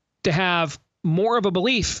to have more of a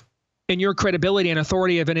belief in your credibility and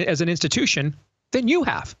authority as an institution than you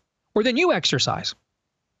have, or than you exercise.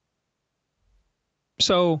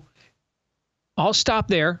 So I'll stop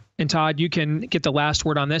there, and Todd, you can get the last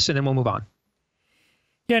word on this, and then we'll move on.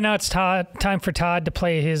 Yeah, now it's time for Todd to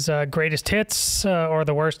play his greatest hits or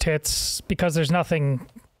the worst hits, because there's nothing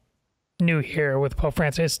new here with Pope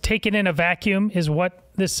Francis. Taken in a vacuum is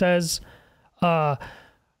what this says.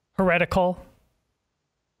 Heretical,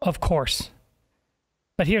 of course.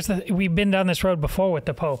 But we've been down this road before with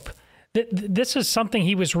the Pope. This is something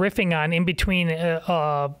he was riffing on in between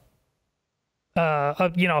a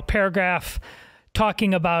paragraph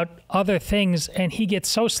talking about other things, and he gets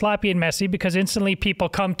so sloppy and messy because instantly people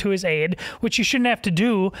come to his aid, which you shouldn't have to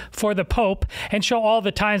do for the Pope, and show all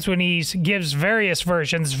the times when he gives various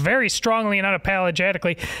versions very strongly and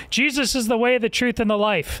unapologetically. Jesus is the way, the truth, and the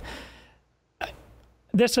life.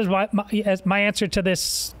 This is why my answer to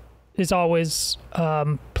this is always,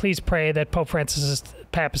 please pray that Pope Francis's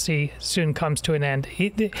papacy soon comes to an end.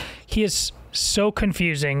 He is so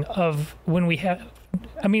confusing of when we have,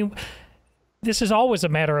 I mean, this is always a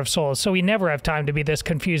matter of souls, so we never have time to be this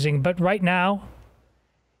confusing. But right now,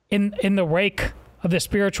 in the wake of the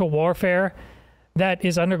spiritual warfare that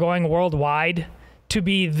is undergoing worldwide, to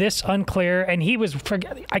be this unclear, and he was,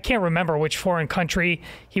 I can't remember which foreign country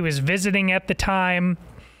he was visiting at the time.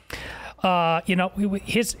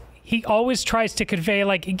 He always tries to convey,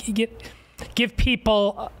 like, give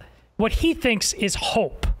people what he thinks is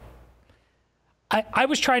hope. I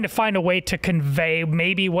was trying to find a way to convey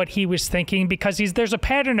maybe what he was thinking, because there's a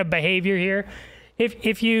pattern of behavior here.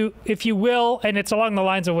 If you will, and it's along the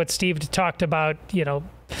lines of what Steve talked about,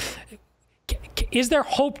 is there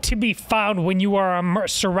hope to be found when you are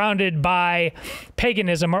surrounded by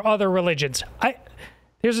paganism or other religions?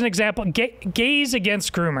 Here's an example. Gays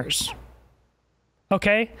against groomers.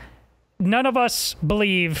 Okay? None of us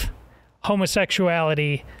believe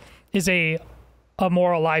homosexuality is a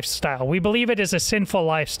moral lifestyle. We believe it is a sinful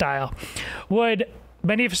lifestyle. Would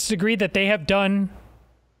many of us agree that they have done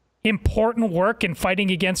important work in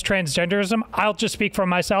fighting against transgenderism? I'll just speak for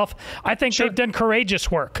myself. I think they've done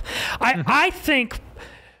courageous work. I think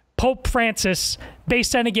Pope Francis,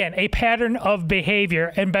 based on, again, a pattern of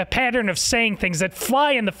behavior and a pattern of saying things that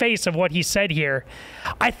fly in the face of what he said here,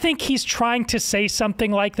 I think he's trying to say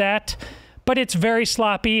something like that, but it's very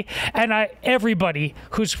sloppy, and everybody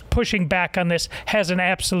who's pushing back on this has an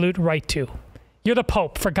absolute right to. You're the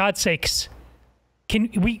Pope, for God's sakes.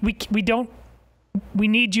 We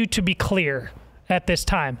need you to be clear at this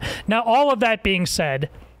time. Now, all of that being said,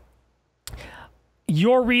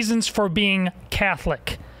 your reasons for being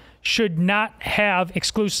Catholic should not have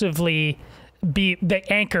exclusively be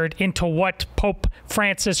anchored into what Pope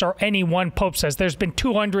Francis or any one pope says. There's been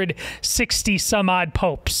 260 some odd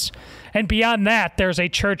popes. And beyond that, there's a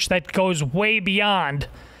church that goes way beyond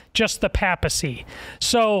just the papacy.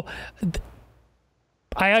 So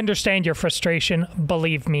I understand your frustration.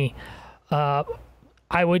 Believe me.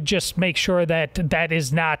 I would just make sure that that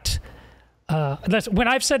is not. When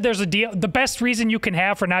I've said there's a deal, the best reason you can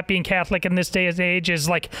have for not being Catholic in this day and age is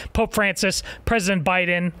like Pope Francis, President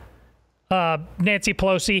Biden, Nancy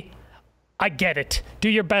Pelosi. I get it. Do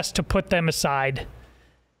your best to put them aside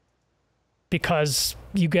because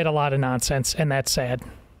you get a lot of nonsense, and that's sad.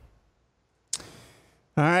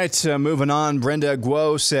 All right, moving on. Brenda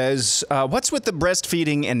Guo says, what's with the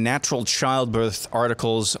breastfeeding and natural childbirth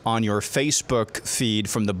articles on your Facebook feed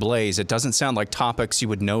from the Blaze? It doesn't sound like topics you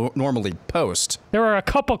would normally post. There are a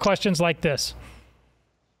couple questions like this.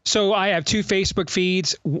 So I have two Facebook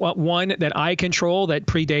feeds, one that I control that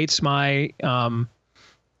predates my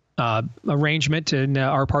arrangement and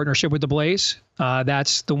our partnership with the Blaze.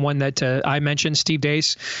 That's the one that I mentioned, Steve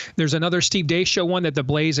Deace. There's another Steve Deace Show one that the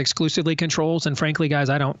Blaze exclusively controls. And frankly, guys,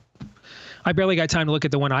 I barely got time to look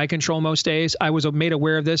at the one I control most days. I was made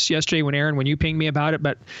aware of this yesterday when you pinged me about it.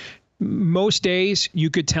 But most days you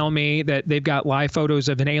could tell me that they've got live photos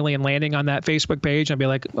of an alien landing on that Facebook page. I'd be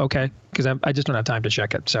like, okay, because I just don't have time to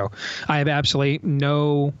check it. So I have absolutely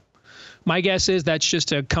no. My guess is that's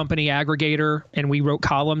just a company aggregator, and we wrote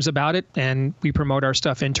columns about it, and we promote our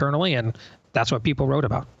stuff internally, and that's what people wrote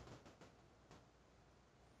about.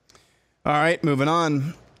 All right, moving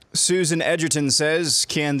on. Susan Edgerton says,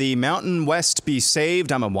 can the Mountain West be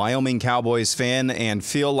saved? I'm a Wyoming Cowboys fan and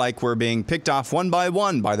feel like we're being picked off one by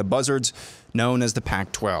one by the buzzards known as the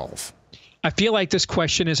Pac-12. I feel like this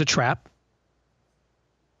question is a trap.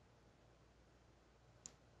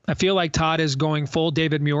 I feel like Todd is going full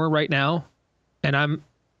David Muir right now, and I'm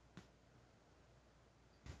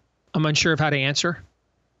unsure of how to answer.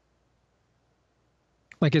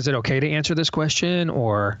 Like, is it okay to answer this question,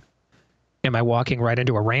 or am I walking right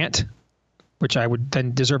into a rant, which I would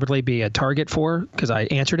then deservedly be a target for because I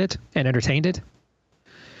answered it and entertained it?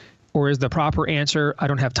 Or is the proper answer, I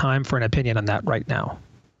don't have time for an opinion on that right now?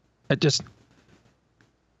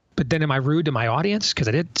 But then am I rude to my audience? Because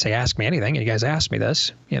I did say ask me anything, and you guys asked me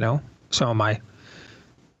this, So am I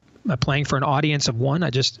playing for an audience of one?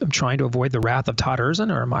 I'm trying to avoid the wrath of Todd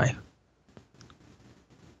Erzin, or am I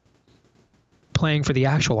playing for the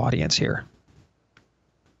actual audience here?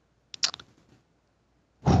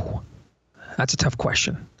 Whew. That's a tough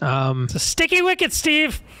question. It's a sticky wicket,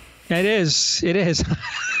 Steve. It is. It is.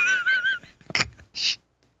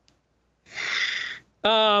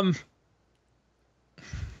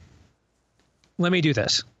 Let me do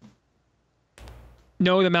this.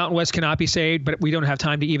 No, the Mountain West cannot be saved, but we don't have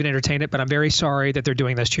time to even entertain it. But I'm very sorry that they're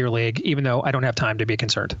doing this to your league, even though I don't have time to be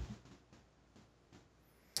concerned.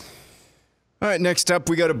 All right, next up,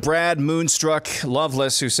 we go to Brad Moonstruck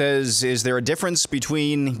Loveless, who says, is there a difference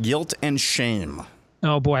between guilt and shame?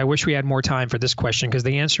 Oh, boy, I wish we had more time for this question, because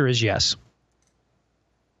the answer is yes.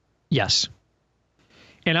 Yes.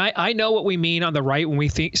 And I know what we mean on the right when we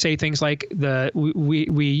say things like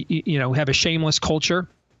we have a shameless culture,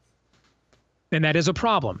 and that is a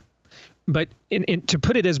problem. But to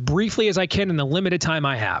put it as briefly as I can in the limited time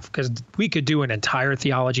I have, because we could do an entire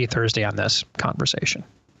Theology Thursday on this conversation.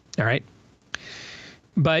 All right.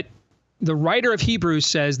 But the writer of Hebrews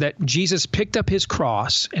says that Jesus picked up his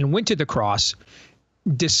cross and went to the cross,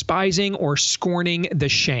 despising or scorning the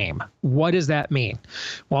shame. What does that mean?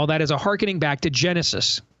 Well, that is a hearkening back to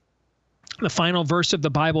Genesis. The final verse of the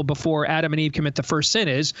Bible before Adam and Eve commit the first sin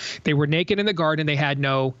is they were naked in the garden, they had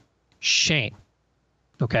no shame.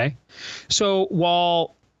 Okay? So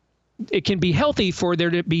while it can be healthy for there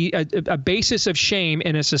to be a basis of shame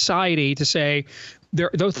in a society to say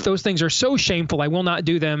those things are so shameful, I will not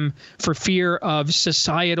do them for fear of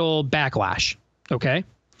societal backlash. Okay?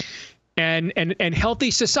 And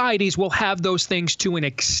healthy societies will have those things to an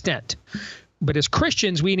extent. But as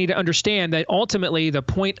Christians, we need to understand that ultimately the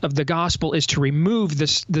point of the gospel is to remove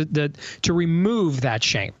to remove that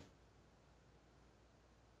shame.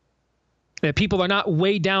 That people are not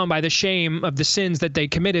weighed down by the shame of the sins that they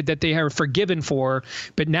committed, that they are forgiven for,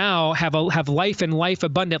 but now have life and life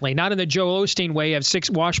abundantly. Not in the Joel Osteen way of 6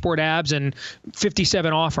 washboard abs and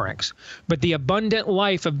 57 offerings, but the abundant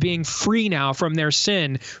life of being free now from their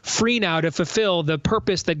sin, free now to fulfill the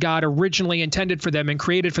purpose that God originally intended for them and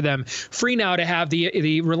created for them, free now to have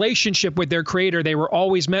the relationship with their Creator they were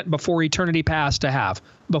always meant before eternity past to have,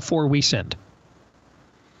 before we sinned.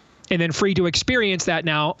 And then free to experience that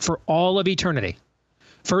now for all of eternity.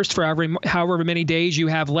 First, for however many days you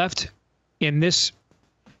have left in this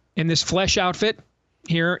flesh outfit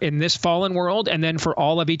here in this fallen world, and then for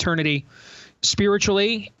all of eternity,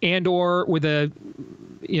 spiritually and or with a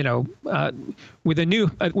new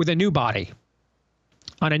body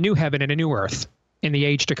on a new heaven and a new earth in the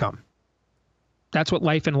age to come. That's what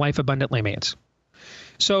life and life abundantly means.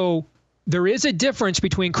 So there is a difference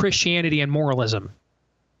between Christianity and moralism.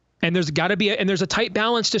 And there's got to be there's a tight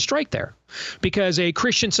balance to strike there, because a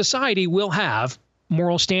Christian society will have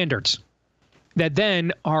moral standards that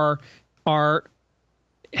then are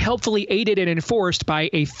helpfully aided and enforced by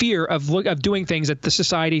a fear of doing things that the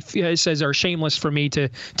society says are shameless for me to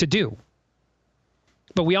do.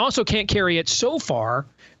 But we also can't carry it so far,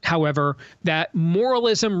 however, that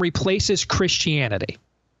moralism replaces Christianity.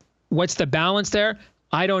 What's the balance there?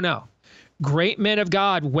 I don't know. Great men of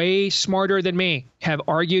God, way smarter than me, have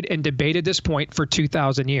argued and debated this point for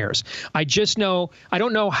 2,000 years. I don't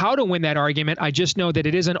know how to win that argument. I just know that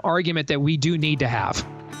it is an argument that we do need to have,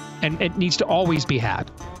 and it needs to always be had.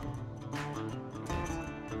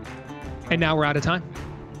 And now we're out of time.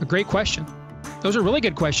 A great question. Those are really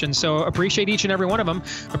good questions, so appreciate each and every one of them.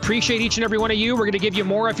 Appreciate each and every one of you. We're going to give you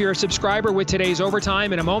more if you're a subscriber with today's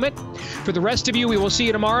overtime in a moment. For the rest of you, we will see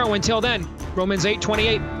you tomorrow. Until then, Romans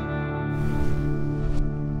 8:28.